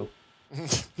photos, too.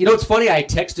 You know what's funny? I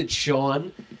texted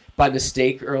Sean by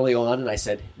mistake early on, and I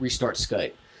said, "Restart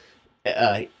Skype."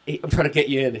 I'm trying to get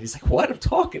you in. And he's like, "What? I'm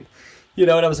talking." You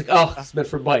know, and I was like, "Oh, it's meant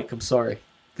for Mike. I'm sorry."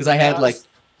 Because I had,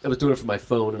 I was doing it from my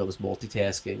phone, and I was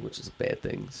multitasking, which is a bad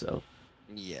thing, so.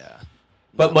 Yeah.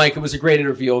 But Mike, it was a great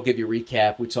interview. I'll give you a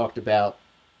recap. We talked about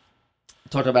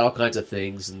all kinds of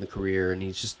things in the career, and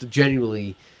he's just a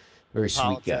genuinely very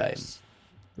sweet guy, and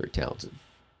very talented.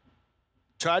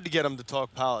 Tried to get him to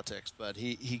talk politics, but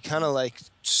he kind of like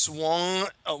swung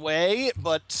away,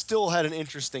 but still had an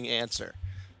interesting answer.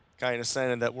 Kind of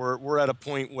saying that we're at a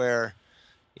point where,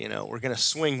 you know, we're going to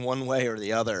swing one way or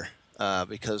the other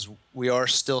because we are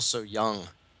still so young,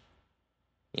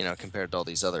 you know, compared to all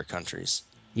these other countries.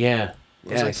 Yeah.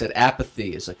 Yeah, I said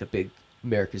apathy is like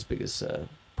America's biggest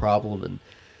problem, and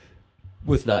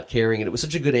with not caring. And it was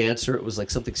such a good answer. It was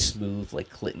like something smooth, like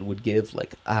Clinton would give,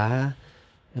 like, "I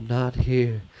am not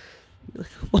here." Like,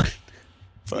 what?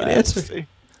 For Good answer. apathy.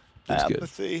 That's good.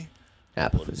 Apathy.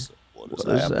 Apathy. What What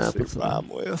does is apathy apathy? rhyme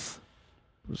with?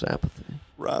 It was apathy.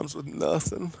 Rhymes with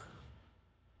nothing.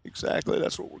 Exactly.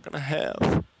 That's what we're going to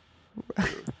have.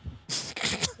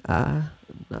 I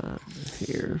am not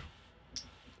here.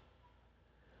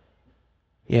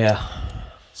 Yeah.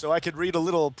 So I could read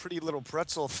a pretty little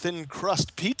pretzel thin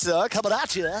crust pizza coming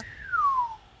at you.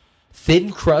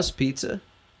 Thin crust pizza?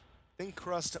 Thin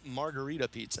crust margarita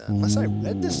pizza. Unless I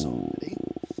read this already.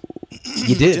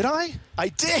 You did. Did I? I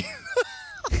did.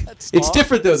 It's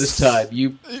different, though, this time.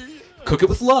 You cook it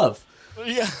with love.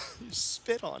 Yeah. You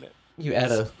spit on it. You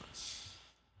add a...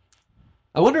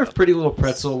 I wonder if Pretty Little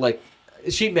Pretzel, like,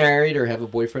 is she married or have a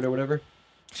boyfriend or whatever?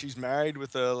 She's married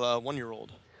with a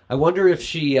 1-year-old. I wonder if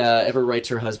she ever writes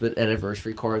her husband an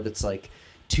anniversary card that's like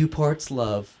 2 parts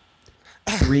love,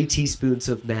 3 teaspoons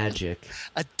of magic,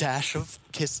 A dash of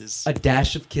kisses. a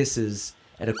dash of kisses,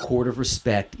 and a quart of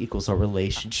respect equals our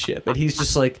relationship. And he's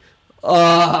just like,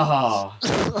 Oh,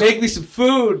 make me some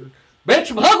food.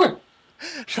 Bitch, I'm hungry.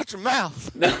 Shut your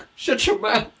mouth. No, shut your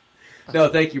mouth. No,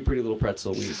 thank you, Pretty Little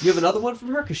Pretzel. You have another one from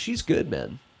her? Because she's good,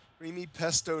 man. Creamy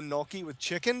pesto gnocchi with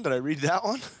chicken. Did I read that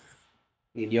one?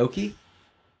 Gnocchi?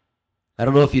 I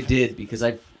don't know if you did, because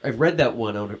I've read that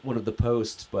one on one of the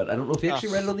posts, but I don't know if you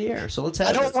actually read it on the air. So let's have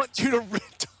it. I don't want you to read.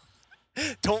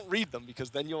 Don't read them, because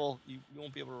then you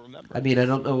won't be able to remember. I mean, I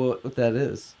don't know what that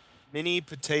is. Mini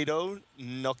potato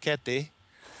gnocchetti.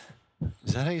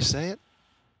 Is that how you say it?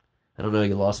 I don't know.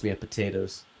 You lost me at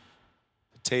potatoes.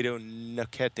 Potato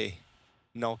gnocchetti.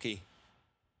 Gnocchi.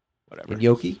 Whatever.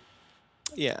 Gnocchi?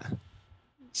 Yeah.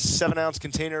 7-ounce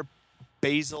container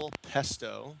basil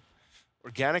pesto.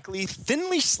 Organically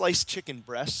thinly sliced chicken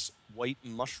breasts. White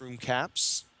mushroom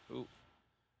caps. Ooh.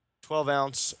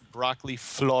 12-ounce broccoli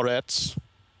florets.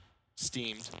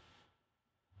 Steamed.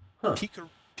 Huh.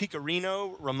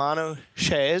 Pecorino Romano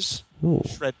Chaise. Ooh.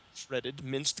 Shredded.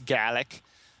 Minced garlic.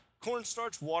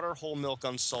 Cornstarch, water, whole milk,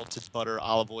 unsalted butter,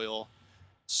 olive oil,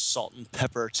 salt and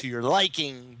pepper to your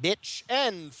liking, bitch.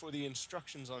 And for the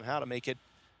instructions on how to make it,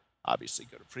 obviously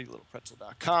go to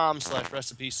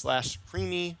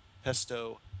prettylittlepretzel.com/recipe/creamy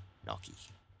pesto gnocchi.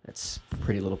 That's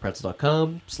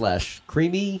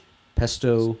prettylittlepretzel.com/creamy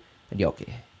pesto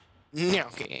gnocchi.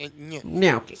 Gnocchi.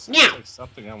 Gnocchi. Sounds like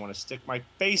something I want to stick my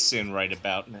face in right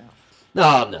about now.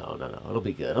 No. It'll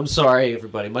be good. I'm sorry,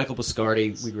 everybody. Michael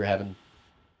Biscardi,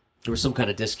 there was some kind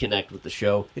of disconnect with the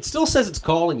show. It still says it's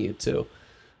calling you, too,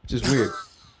 which is weird.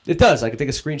 It does. I can take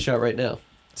a screenshot right now.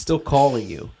 It's still calling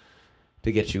you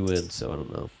to get you in, so I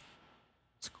don't know.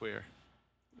 It's queer.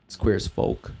 It's queer as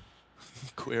folk.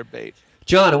 Queer bait.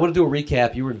 John, I want to do a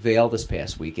recap. You were in Vail this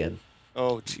past weekend.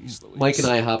 Oh, jeez Louise. Mike and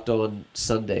I hopped on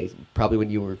Sunday, probably when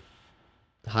you were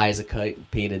high as a kite and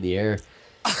peeing in the air.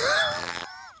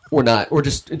 Or not, or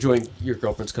just enjoying your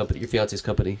girlfriend's company, your fiance's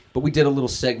company. But we did a little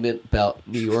segment about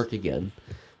New York again,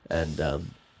 and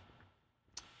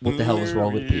what the hell was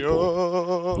wrong with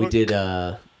people. We did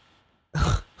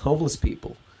homeless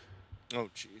people. Oh,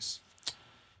 jeez.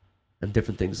 And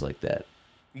different things like that.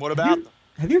 What about them?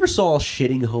 Have you ever saw a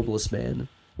shitting homeless man?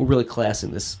 We're really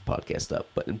classing this podcast up,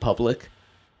 but in public.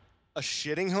 A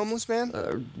shitting homeless man?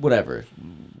 Whatever.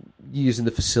 Using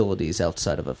the facilities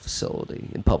outside of a facility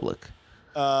in public.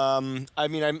 I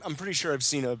mean, I'm pretty sure I've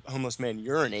seen a homeless man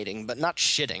urinating, but not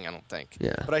shitting, I don't think.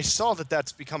 Yeah. But I saw that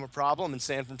that's become a problem in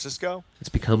San Francisco. It's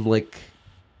become like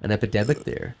an epidemic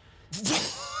there.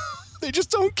 They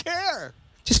just don't care.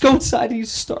 Just go inside and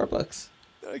use a Starbucks.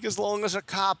 Like, as long as a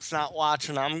cop's not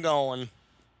watching, I'm going.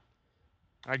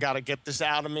 I got to get this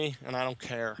out of me, and I don't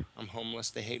care. I'm homeless.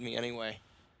 They hate me anyway.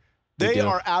 They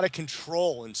are out of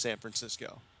control in San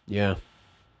Francisco. Yeah.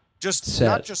 Just sad.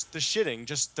 Not just the shitting,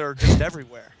 they're just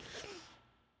everywhere.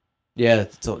 Yeah,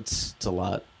 it's a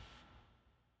lot.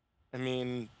 I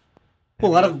mean,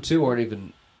 well, a lot of them too aren't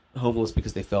even homeless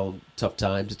because they fell in tough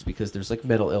times. It's because there's like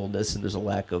mental illness and there's a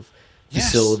lack of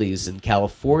facilities in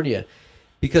California.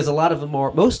 Because a lot of them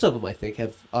most of them I think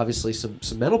have obviously some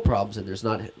mental problems, and there's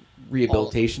not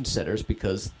rehabilitation centers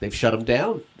because they've shut them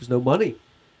down. There's no money.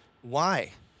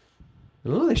 Why?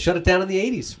 Oh, they shut it down in the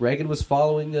 80s. Reagan was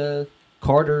following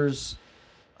Carter's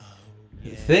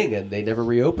thing, and they never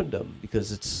reopened them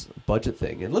because it's a budget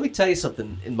thing. And let me tell you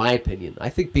something, in my opinion, I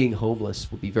think being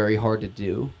homeless would be very hard to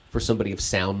do for somebody of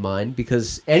sound mind,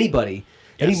 because anybody,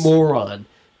 any moron,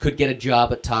 could get a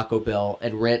job at Taco Bell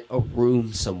and rent a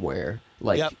room somewhere.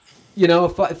 Like, you know,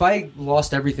 if I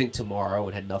lost everything tomorrow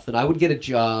and had nothing, I would get a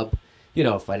job, you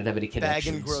know, if I didn't have any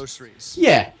connections. Bagging groceries.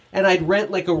 Yeah, and I'd rent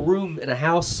like a room in a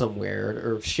house somewhere,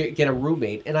 or get a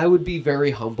roommate, and I would be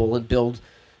very humble and build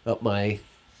up my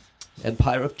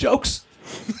empire of jokes.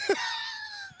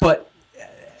 But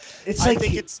I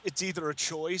think it's either a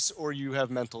choice or you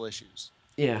have mental issues.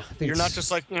 Yeah, I think you're not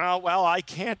just like, no, well, I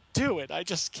can't do it. I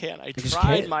just can't. I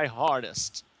tried my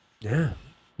hardest. Yeah,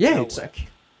 it's like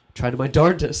tried my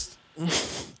darndest. No,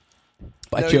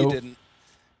 you didn't.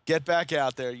 Get back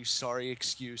out there, you sorry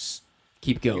excuse.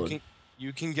 Keep going.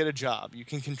 You can get a job. You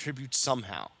can contribute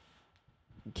somehow.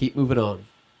 Keep moving on.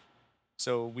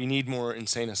 So we need more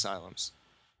insane asylums.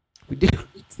 We do.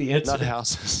 It's the answer. Not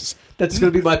houses. That's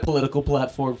going to be my political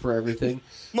platform for everything.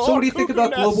 So what do you think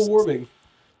about global warming?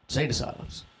 Insane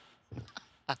asylums.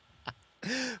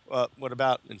 What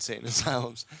about insane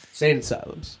asylums? Insane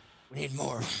asylums. We need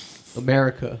more.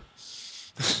 America.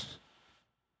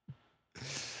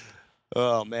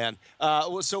 Oh, man.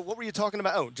 So what were you talking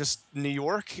about? Oh, just New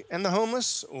York and the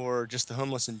homeless, or just the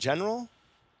homeless in general?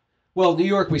 Well, New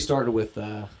York we started with.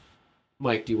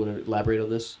 Mike, do you want to elaborate on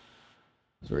this?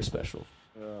 It's very special.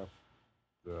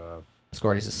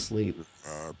 Scardy's asleep.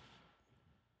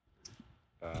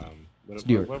 It's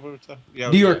New York. What were we talking?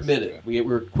 New York Minute. Yeah.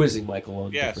 We're quizzing Michael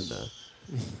on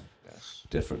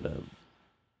different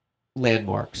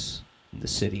landmarks in the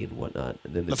city and whatnot,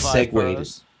 and then it's segued. I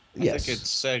think it's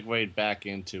segued back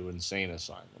into insane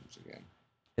asylums again.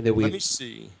 And then let me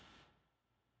see.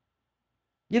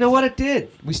 You know what it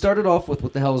did? We started off with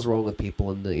what the hell is wrong with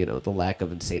people and the lack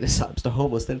of insane asylums to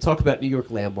homeless. Then talk about New York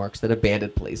landmarks, then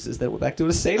abandoned places. Then we're back to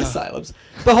insane asylums.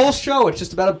 The whole show, it's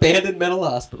just about abandoned mental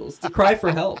hospitals. It's a cry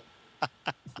for help.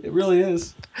 It really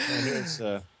is. Here's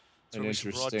an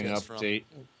interesting update.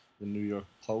 The New York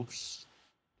Post.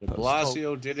 De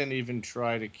Blasio didn't even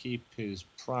try to keep his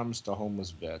promise to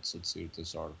homeless vets. Let's see what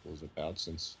this article is about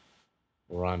since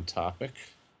we're on topic.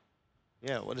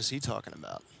 Yeah, what is he talking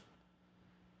about?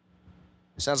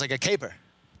 Sounds like a caper.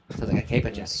 Sounds like a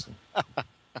caper, Jesse.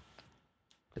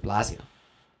 De Blasio.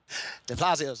 De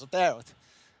Blasio's up there with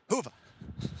Hoover.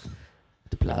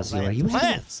 De Blasio, are you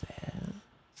plants? I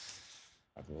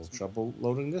have a little trouble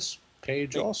loading this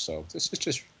page also. This is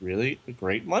just really a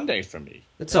great Monday for me.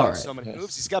 It's all right. So many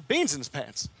moves. He's got beans in his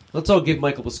pants. Let's all give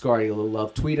Michael Biscardi a little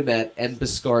love. Tweet him at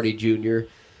mbiscardi Jr.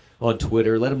 on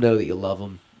Twitter. Let him know that you love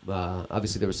him.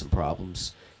 Obviously, there were some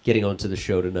problems getting onto the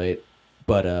show tonight,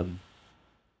 but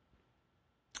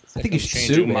I think you should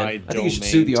sue, man. I think you should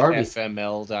sue the Army.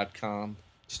 FML.com. You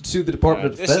should sue the Department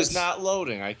of Defense. This is not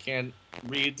loading. I can't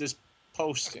read this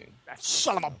posting. That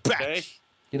son of a bitch.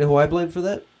 You know who I blame for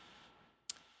that?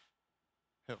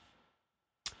 Who?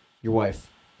 Your wife.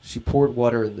 She poured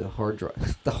water in the hard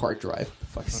drive. The hard drive. What the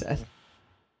fuck is that?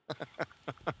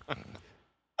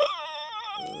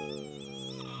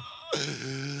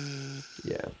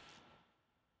 Yeah.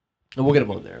 And we'll get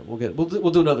him on there.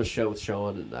 We'll do another show with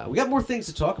Sean, and we got more things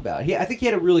to talk about. I think he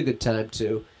had a really good time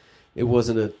too. It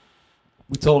wasn't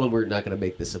we told him we're not going to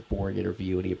make this a boring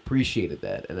interview, and he appreciated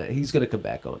that. And he's going to come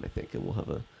back on, I think, and we'll have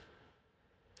a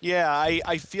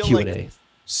I feel Q&A. like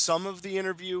some of the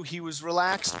interview he was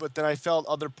relaxed, but then I felt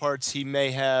other parts he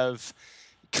may have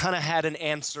kind of had an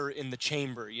answer in the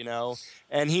chamber,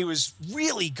 and he was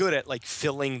really good at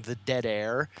filling the dead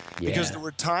air because there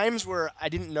were times where I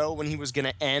didn't know when he was going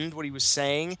to end what he was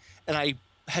saying, and I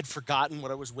had forgotten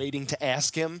what I was waiting to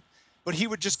ask him, but he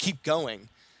would just keep going.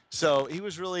 So he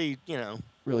was really,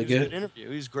 really good. A good interview.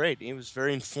 He was great. He was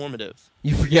very informative.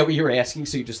 You forget what you were asking,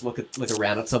 so you just look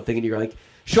around at something, and you're like,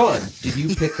 Sean, did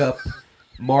you pick up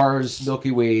Mars,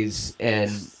 Milky Ways,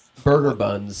 and burger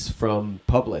buns from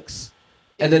Publix?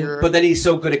 And then, but then he's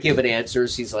so good at giving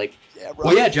answers. He's like,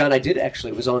 "Well, yeah, John, I did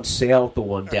actually. It was on sale at the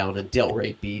one down in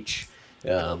Delray Beach.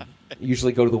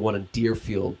 Usually go to the one in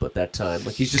Deerfield, but that time,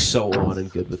 he's just so on and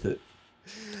good with it."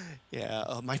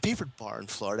 Yeah, my favorite bar in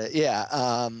Florida.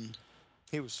 Yeah,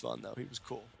 he was fun though. He was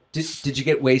cool. Did you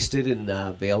get wasted in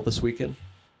Vail this weekend?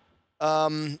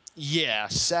 Yeah,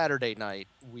 Saturday night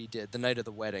we did, the night of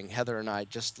the wedding. Heather and I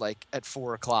just at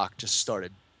 4:00 just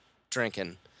started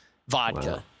drinking vodka.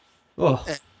 Wow. Oh.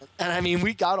 And I mean,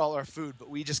 we got all our food, but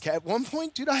we just at one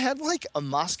point, dude, I had a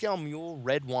Moscow Mule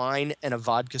red wine and a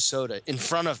vodka soda in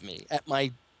front of me at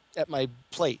my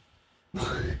plate.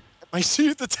 At my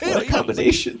seat at the table. What a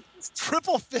combination.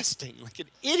 Triple fisting like an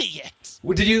idiot.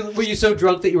 Were you so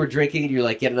drunk that you were drinking and you're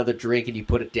like, get another drink and you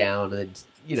put it down and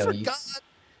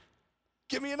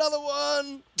give me another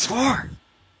one. Tar.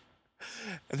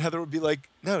 And Heather would be like,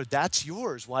 "No, that's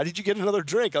yours. Why did you get another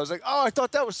drink?" I was like, "Oh, I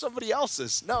thought that was somebody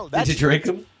else's." No, that's Did you drink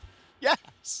them?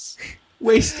 Yes.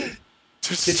 Wasted.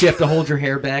 Did you have to hold your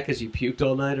hair back as you puked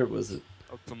all night, or was it?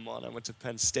 Oh, come on. I went to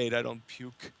Penn State. I don't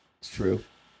puke. It's true.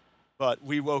 But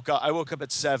I woke up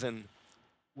at 7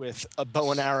 with a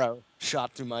bow and arrow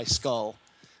shot through my skull.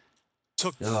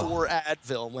 Took 4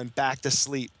 Advil, went back to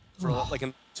sleep for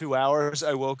in 2 hours.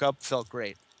 I woke up, felt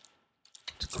great.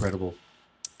 It's incredible.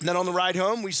 And then on the ride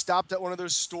home, we stopped at one of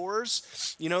those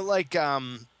stores.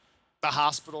 The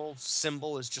hospital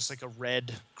symbol is just like a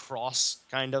red cross,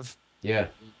 kind of. Yeah.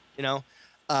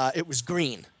 It was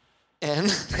green.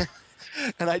 And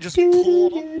and I just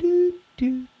pulled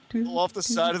off the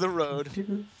side of the road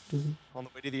on the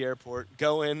way to the airport,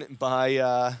 go in and buy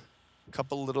a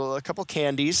couple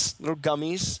candies, little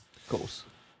gummies. Of course.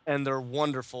 And they're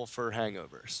wonderful for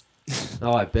hangovers.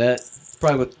 Oh, I bet.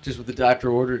 Probably what the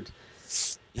doctor ordered.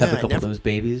 Have a couple of those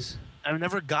babies. I've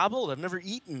never gobbled. I've never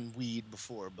eaten weed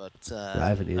before, but I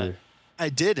haven't either. I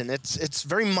did, and it's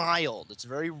very mild. It's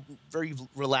very, very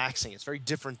relaxing. It's very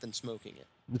different than smoking it.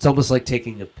 It's almost like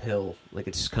taking a pill.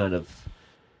 It's kind of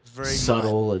very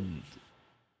subtle mild. And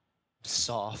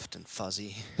soft and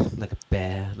fuzzy. Like a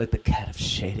bear, like the cat of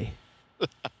Shady.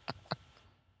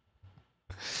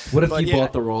 What if you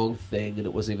bought the wrong thing and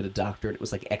it wasn't even a doctor and it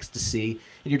was like ecstasy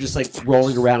and you're just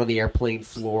rolling around on the airplane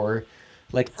floor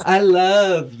Like, I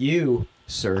love you,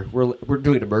 sir. We're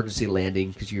doing an emergency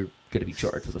landing because you're going to be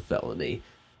charged with a felony.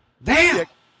 Damn! Yeah,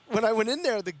 when I went in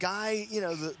there, the guy,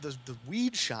 the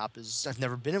weed shop I've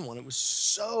never been in one. It was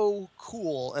so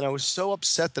cool, and I was so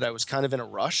upset that I was kind of in a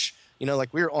rush.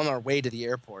 Like we were on our way to the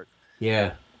airport.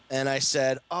 Yeah. And I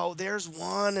said, oh, there's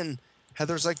one. And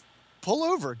Heather's like, pull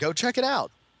over, go check it out.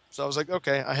 So I was like,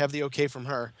 okay, I have the okay from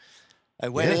her. I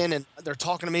went in and they're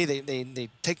talking to me. They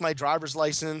take my driver's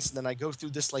license. And then I go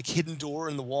through this like hidden door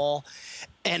in the wall.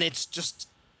 And it's just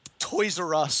Toys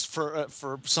R Us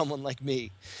for someone like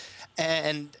me.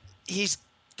 And he's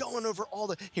going over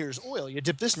here's oil. You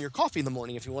dip this in your coffee in the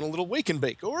morning if you want a little wake and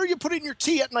bake. Or you put it in your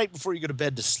tea at night before you go to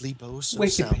bed to sleep. Oh, so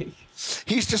wake and bake.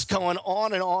 He's just going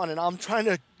on. And I'm trying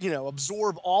to,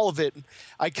 absorb all of it. And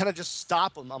I kind of just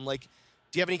stop him. I'm like,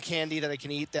 do you have any candy that I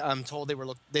can eat? I'm told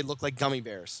they look like gummy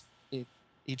bears.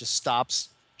 He just stops,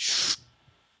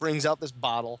 brings out this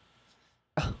bottle.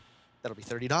 That'll be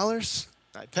 $30.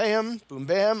 I pay him. Boom,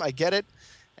 bam. I get it.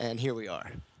 And here we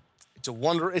are. It's a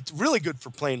wonder. It's really good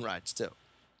for plane rides, too.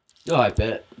 Oh, I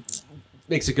bet.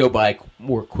 Makes it go by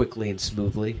more quickly and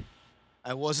smoothly.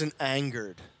 I wasn't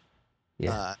angered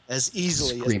Yeah. as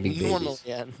easily Screaming as normally,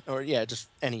 babies. just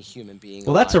any human being.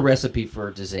 Well, that's a recipe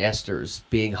for disasters,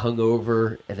 being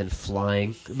hungover and then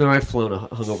flying. I mean, I've flown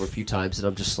hungover a few times, and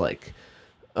I'm just like,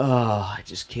 oh, I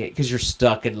just can't, because you're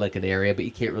stuck in like an area, but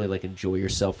you can't really like enjoy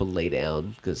yourself and lay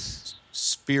down, because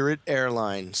Spirit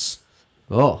Airlines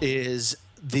oh, is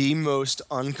the most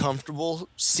uncomfortable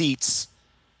seats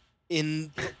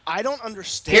I don't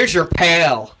understand. Here's your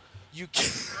pal. You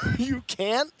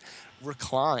can't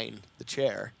recline the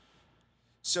chair.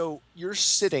 So you're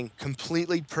sitting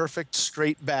completely perfect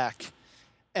straight back.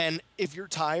 And if you're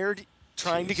tired,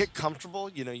 trying to get comfortable,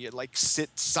 you like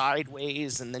sit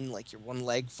sideways and then like your one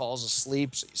leg falls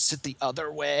asleep. So you sit the other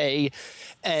way.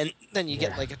 And then you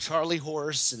get like a Charlie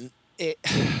horse and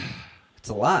it's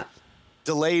a lot.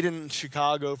 Delayed in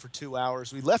Chicago for 2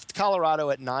 hours. We left Colorado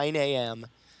at 9 a.m.,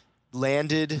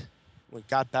 landed, we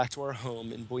got back to our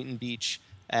home in Boynton Beach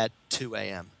at 2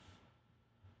 a.m.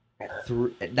 At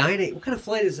 9 a.m.? What kind of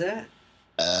flight is that?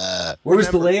 Where was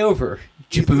the layover?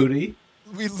 Djibouti?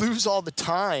 We lose all the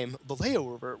time. The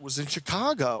layover was in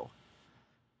Chicago.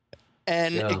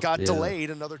 And it got delayed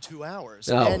another 2 hours.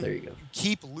 Oh, and there you go. You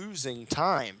keep losing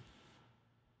time.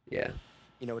 Yeah.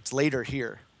 It's later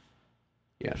here.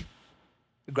 Yeah.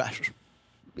 Gracias.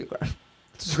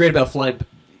 What's great about flying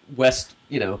west,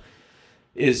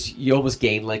 is you almost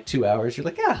gain like 2 hours. You're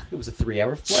like, it was a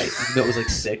 3-hour flight. Even though it was like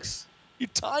 6. You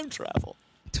time travel.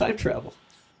 Time travel.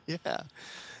 Yeah.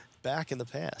 Back in the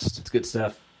past. It's good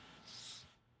stuff.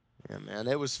 Yeah, man.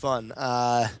 It was fun.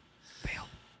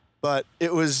 But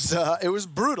it was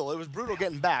brutal. It was brutal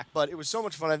getting back, but it was so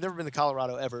much fun. I've never been to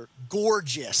Colorado ever.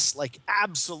 Gorgeous. Like,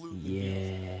 absolutely.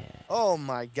 Yeah. Oh,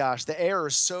 my gosh. The air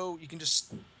is so... You can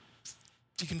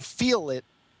feel it.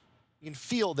 You can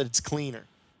feel that it's cleaner.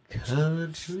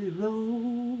 Country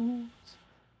roads.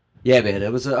 Yeah, man. I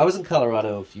was in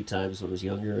Colorado a few times when I was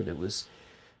younger, and it was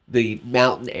the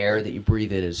mountain air that you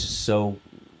breathe in is just so.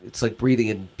 It's like breathing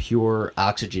in pure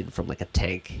oxygen from like a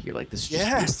tank. You're like, this is just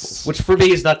beautiful. Which for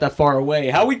me is not that far away.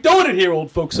 How are we doing it here,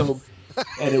 old folks home?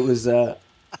 And it was so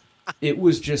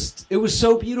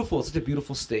beautiful. It's such a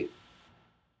beautiful state.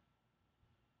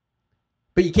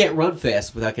 But you can't run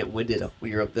fast without getting winded up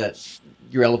when you're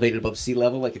elevated above sea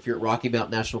level. Like if you're at Rocky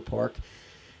Mountain National Park,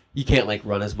 you can't like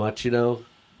run as much, You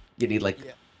need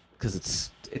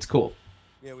because it's cool.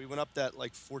 Yeah, we went up that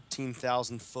like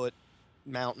 14,000 foot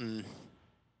mountain.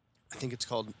 I think it's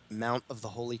called Mount of the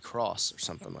Holy Cross or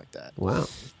something like that. Wow.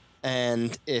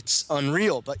 And it's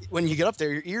unreal. But when you get up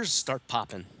there, your ears start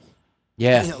popping.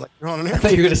 Yeah. Like you're on an I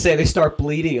thought you were going to say they start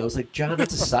bleeding. I was like, John,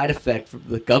 that's a side effect from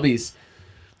the gummies.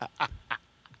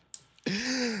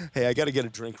 Hey, I got to get a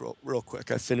drink real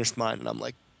quick. I finished mine, and I'm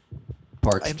like,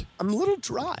 parched. I'm a little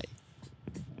dry.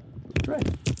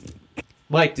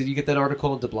 Mike, did you get that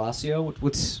article on De Blasio?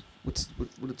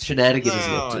 What shenanigans is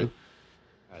he up to?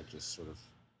 I just sort of.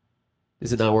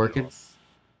 Is it not working?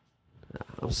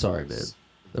 I'm sorry, man.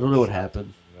 I don't know what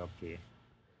happened. Up here.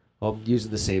 Well, I'm using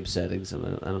the same settings, and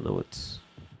I don't know what's.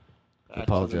 I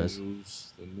apologize.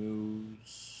 The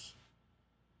news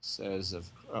says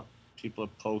people are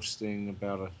posting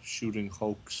about a shooting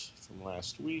hoax from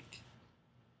last week.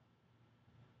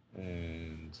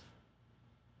 And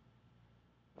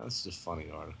that's a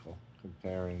funny article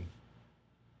comparing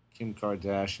Kim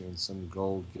Kardashian and some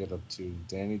gold get up to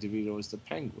Danny DeVito as the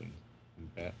Penguin in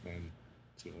Batman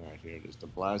 2. Right here it is. De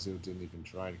Blasio didn't even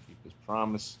try to keep his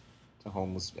promise to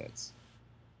homeless vets.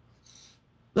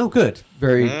 Oh, good.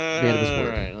 Very man of his word.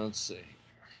 All right, let's see.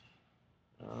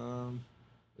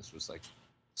 This was like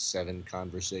 7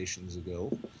 conversations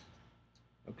ago.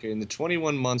 Okay, in the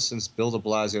 21 months since Bill de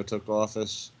Blasio took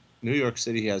office, New York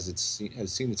City has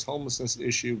seen its homelessness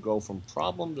issue go from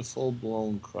problem to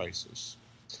full-blown crisis.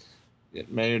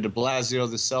 Yet Mayor de Blasio,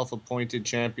 the self-appointed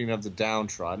champion of the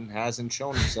downtrodden, hasn't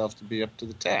shown himself to be up to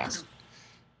the task.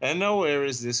 And nowhere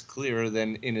is this clearer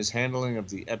than in his handling of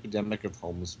the epidemic of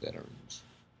homeless veterans.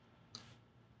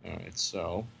 All right,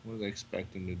 so what are they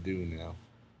expecting to do now?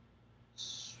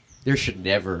 There should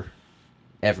never,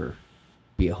 ever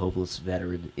be a homeless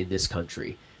veteran in this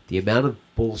country. The amount of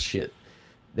bullshit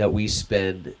that we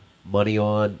spend money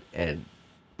on and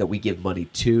that we give money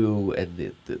to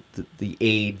and the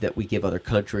aid that we give other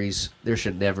countries, there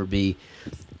should never be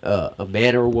a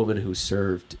man or a woman who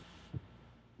served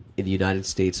in the United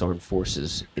States Armed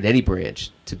Forces in any branch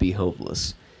to be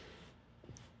homeless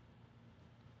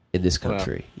in this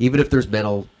country. Wow. Even if there's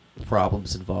mental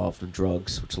problems involved and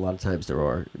drugs, which a lot of times there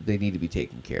are, they need to be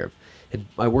taken care of. And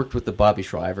I worked with the Bobby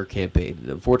Shriver campaign. And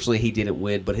unfortunately, he didn't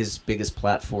win, but his biggest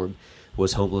platform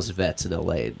was homeless vets in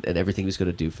L.A. and everything he was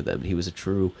going to do for them. And he was a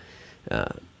true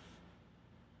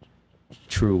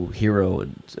hero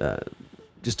and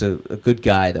just a good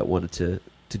guy that wanted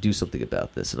to do something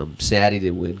about this. And I'm sad he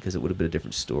didn't win because it would have been a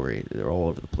different story. They're all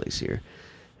over the place here.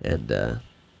 And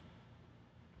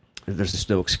there's just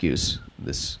no excuse in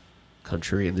this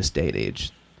country in this day and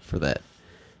age for that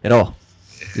at all.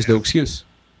 There's no excuse.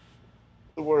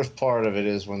 The worst part of it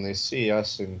is when they see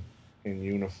us in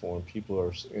uniform, people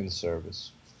are in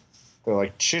service. They're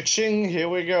like, cha-ching, here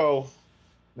we go.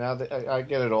 Now, I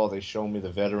get it all. They show me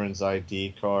the veteran's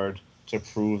ID card to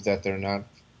prove that they're not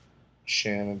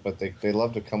Shannon, but they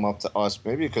love to come up to us,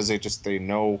 maybe because they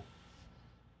know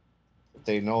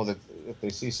that if they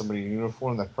see somebody in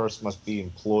uniform, that person must be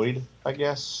employed, I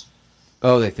guess.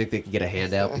 Oh, they think they can get a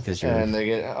handout because you're... And they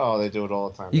do it all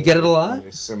the time. You get it a lot?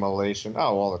 Assimilation.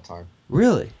 Oh, all the time.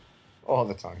 Really? All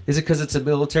the time. Is it because it's a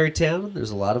military town?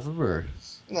 There's a lot of them, or?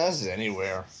 No, this is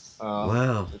anywhere.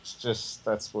 Wow. It's just,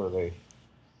 that's what they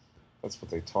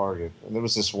target. And there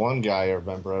was this one guy, I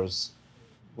remember, I was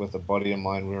with a buddy of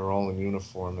mine, we were all in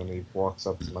uniform, and he walks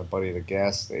up to my buddy at a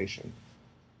gas station.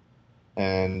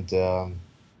 And,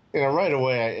 right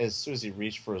away, as soon as he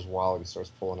reached for his wallet, he starts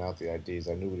pulling out the IDs.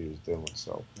 I knew what he was doing,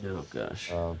 so. Oh,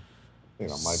 gosh.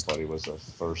 My buddy was a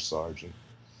first sergeant.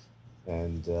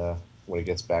 And when he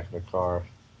gets back in the car,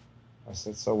 I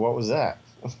said, so what was that?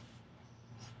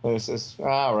 And he says,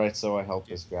 all right, so I helped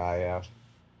this guy out.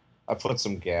 I put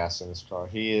some gas in his car.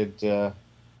 He had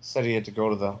said he had to go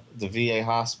to the VA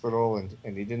hospital,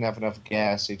 and he didn't have enough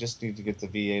gas. He just needed to get to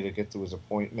VA to get to his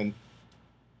appointment.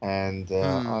 And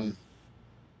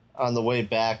on the way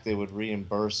back, they would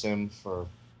reimburse him for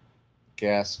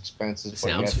gas expenses.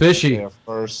 Sounds fishy. There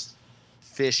first.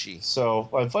 Fishy. So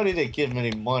my buddy didn't give him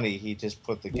any money. He just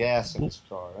put the gas in his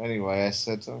car. Anyway, I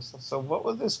said, so what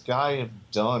would this guy have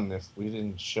done if we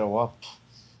didn't show up?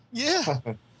 Yeah.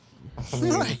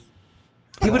 Right.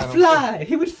 He would fly.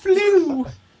 He would flew.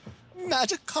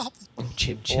 Magic cop.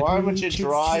 Why would you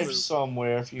drive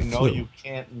somewhere if you know you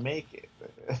can't make it?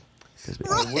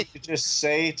 Right. Would you just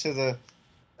say to the...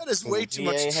 That is way too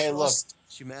much trust. Hey, look,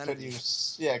 humanity.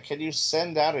 Can you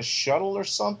send out a shuttle or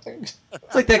something?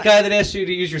 It's like that guy that asked you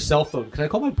to use your cell phone. Can I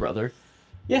call my brother?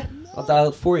 Yeah, I'll dial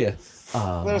it for you.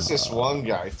 There's this one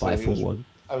guy. 541.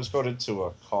 I was going into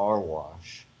a car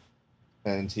wash,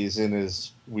 and he's in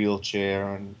his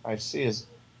wheelchair, and I see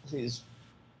he's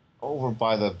over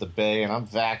by the bay, and I'm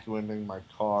vacuuming my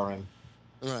car, and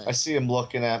right. I see him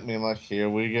looking at me. I'm like, here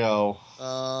we go.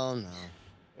 Oh, no.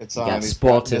 It's on. He's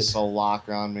got this whole lock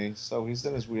on me. So he's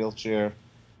in his wheelchair.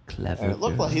 Clever.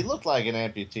 And he looked like an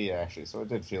amputee, actually, so it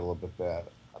did feel a little bit bad.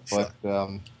 But,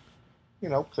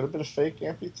 could have been a fake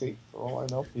amputee, for all I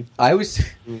know. I always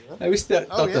thought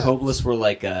the homeless were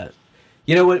like,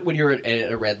 when you're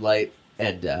at a red light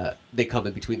and they come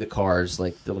in between the cars,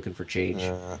 like they're looking for change.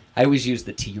 I always use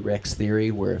the T-Rex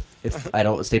theory, where if I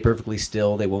don't stay perfectly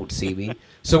still, they won't see me.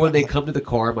 So when they come to the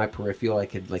car, my peripheral, I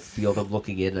can like feel them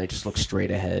looking in, and I just look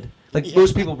straight ahead. Like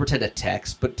most people pretend to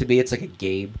text, but to me it's like a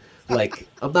game. Like,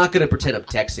 I'm not going to pretend I'm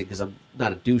texting because I'm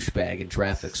not a douchebag in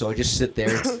traffic. So I just sit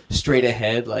there straight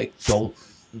ahead, like, don't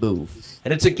move.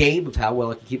 And it's a game of how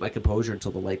well I can keep my composure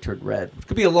until the light turned red. It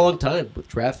could be a long time with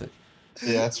traffic.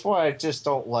 Yeah, that's why I just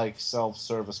don't like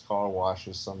self-service car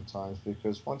washes sometimes,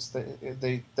 because once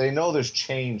they know there's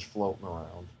change floating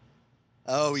around.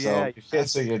 Oh, yeah. So you can't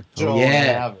say you don't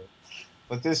have it.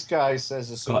 But this guy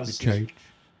says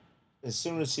as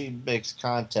soon as he makes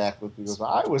contact with me, he goes,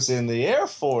 I was in the Air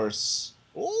Force.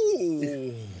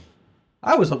 Ooh.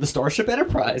 I was on the Starship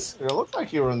Enterprise. It looked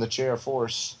like you were in the Chair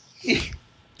Force.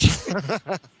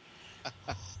 I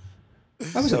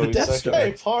was on the Death Star.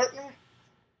 Hey, partner.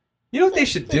 You know what they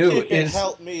should do you can is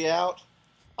help me out.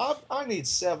 I need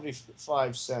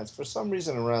 75 cents. For some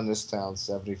reason around this town,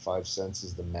 75 cents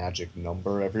is the magic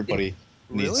number. Everybody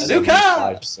needs Really?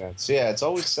 75 cents. Yeah, it's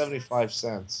always 75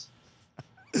 cents.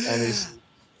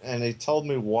 And he told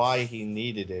me why he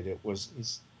needed it. It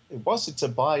wasn't to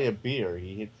buy a beer.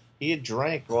 He had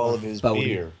drank all of his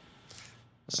beer.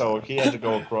 So he had to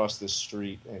go across the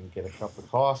street and get a cup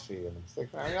of coffee. And I'm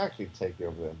thinking, I can actually take you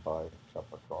over there and buy a cup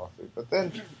of coffee. But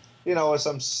then, as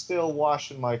I'm still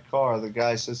washing my car, the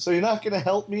guy says, "So you're not going to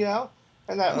help me out?"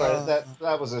 And that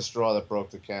was a straw that broke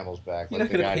the camel's back.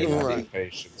 Like the guy didn't have any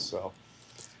patience. So,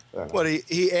 what,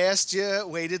 he asked you,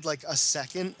 waited like a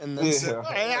second, and then said,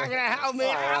 "Hey, you're not going to help me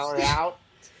out?"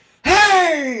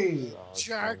 Hey!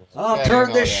 Jerk. I'll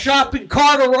turn this shopping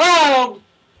cart around.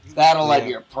 That'll let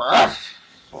your purse.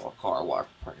 Car wash.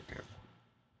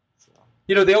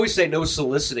 They always say no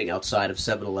soliciting outside of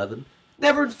 7-Eleven.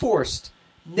 Never enforced.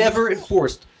 Never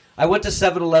enforced. I went to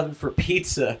 7-Eleven for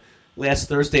pizza last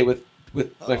Thursday with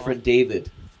my friend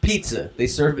David. Pizza. They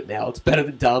serve it now. It's better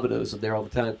than Domino's. I'm there all the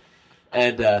time.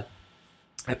 And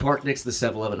I parked next to the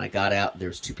 7-Eleven. I got out, and there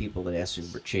was two people that asked me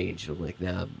for change. And I'm like,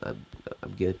 nah,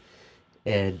 I'm good.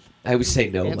 And I always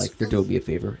say no, like they're doing me a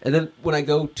favor. And then when I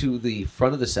go to the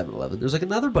front of the 7-Eleven, there's like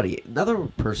another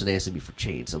person asking me for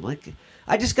change. I'm like,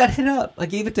 I just got hit up. I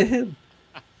gave it to him.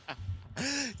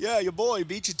 Yeah, your boy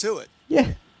beat you to it.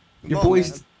 Yeah. Your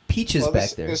boy's Peaches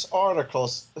back there. This article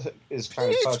is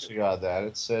kind of touching on that.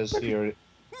 It says here,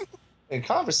 in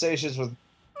conversations with...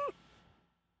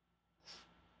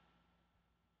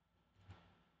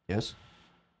 Yes?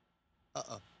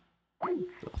 Uh-oh. Oh,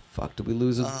 fuck, did we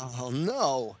lose him? Oh,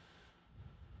 no.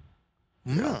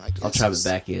 No, I'll try him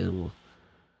back in.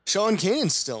 Sean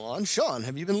Kanan's still on. Sean,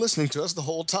 have you been listening to us the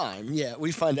whole time? Yeah,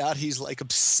 we find out he's like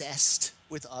obsessed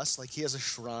with us. Like he has a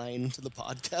shrine to the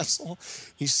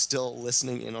podcast. He's still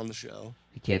listening in on the show.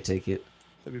 He can't take it.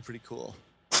 That'd be pretty cool.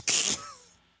 It'd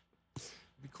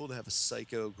be cool to have a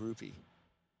psycho groupie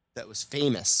that was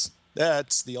famous.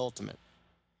 That's the ultimate,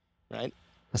 right?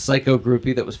 A psycho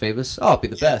groupie that was famous? Oh, it'd be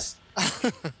the best.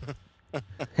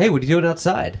 Hey, what are you doing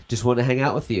outside? Just want to hang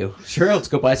out with you. Sure, let's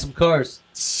go buy some cars.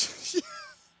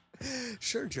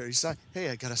 Sure, Jerry Hey,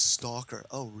 I got a stalker.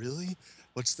 Oh, really?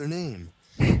 What's their name?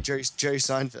 Jerry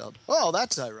Seinfeld. Oh,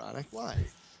 that's ironic. Why?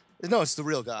 No, it's the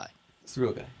real guy. It's the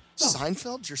real guy.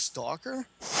 Seinfeld's your stalker?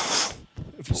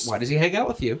 Why does he hang out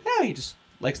with you? Yeah, he just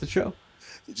likes the show.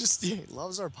 He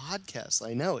loves our podcast.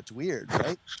 I know, it's weird,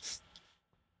 right? It's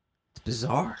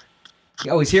bizarre.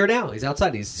 Oh, he's here now. He's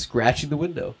outside. He's scratching the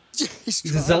window.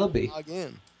 He's a zombie. Log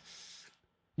in.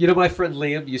 My friend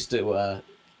Liam used to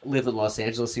live in Los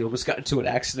Angeles. He almost got into an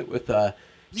accident with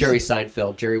Jerry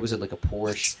Seinfeld. Jerry was in like a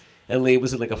Porsche, and Liam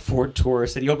was in like a Ford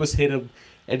Taurus, and he almost hit him.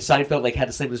 And Seinfeld like had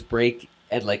to slam his brake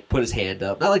and like put his hand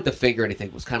up, not like the finger or anything.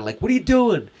 It was kind of like, "What are you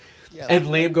doing?" Yeah, and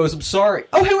Liam goes, "I'm sorry."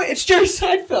 "Oh, hey, wait, it's Jerry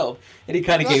Seinfeld." And he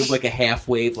kind of gave him like a half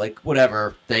wave, like,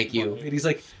 "Whatever, thank you." And he's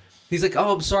like,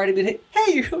 "Oh, I'm sorry, I didn't hit."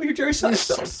 "Hey, you're Jerry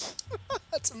Seinfeld."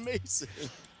 That's amazing.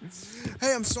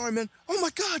 "Hey, I'm sorry, man." "Oh my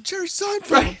God, Jerry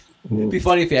Seinfeld." Right. It'd be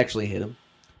funny if you actually hit him.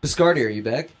 Biscardi, are you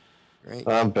back? Great.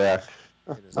 I'm back.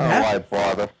 I don't know why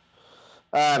bother.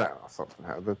 I don't know. Something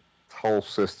happened. The whole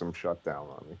system shut down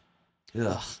on me.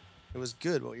 Ugh. It was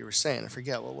good what you were saying. I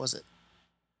forget. What was it?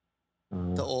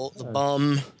 The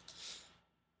bum,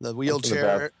 the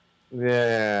wheelchair.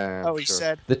 Yeah. Oh, he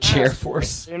said. The chair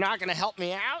force. "You're not going to help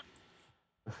me out?"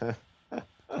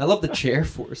 I love the chair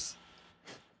force.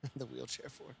 The wheelchair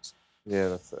force. Yeah,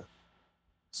 that's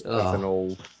an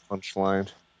old punchline.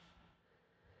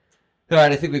 All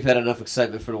right, I think we've had enough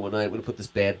excitement for one night. I'm going to put this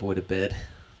bad boy to bed.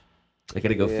 I got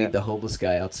to go feed the homeless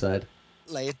guy outside.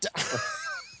 Lay it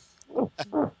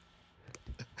down.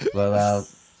 Well,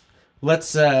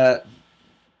 let's try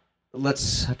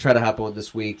to hop on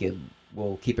this week, and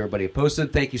we'll keep everybody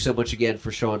posted. Thank you so much again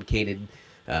for Sean Kanan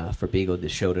for being on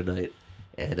this show tonight.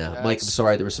 And Mike, I'm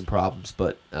sorry there were some problems,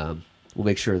 but we'll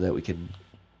make sure that we can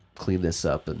clean this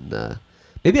up. And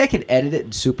maybe I can edit it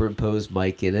and superimpose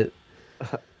Mike in it.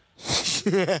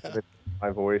 My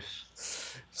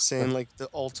voice. Saying like the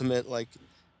ultimate, like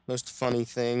most funny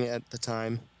thing at the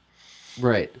time.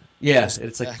 Right. Yeah. And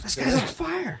it's like, this guy's on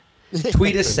fire.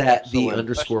 Tweet us at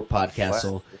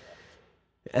 _podcastle.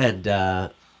 And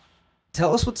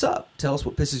tell us what's up. Tell us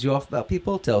what pisses you off about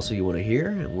people. Tell us what you want to hear.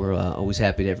 And we're always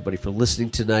happy to everybody for listening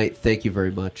tonight. Thank you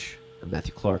very much. I'm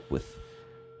Matthew Clark with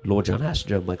Lord John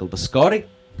Hassinger, Michael Biscardi,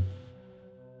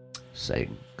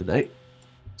 saying good night.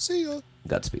 See ya.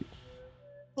 Godspeed.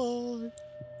 Bye.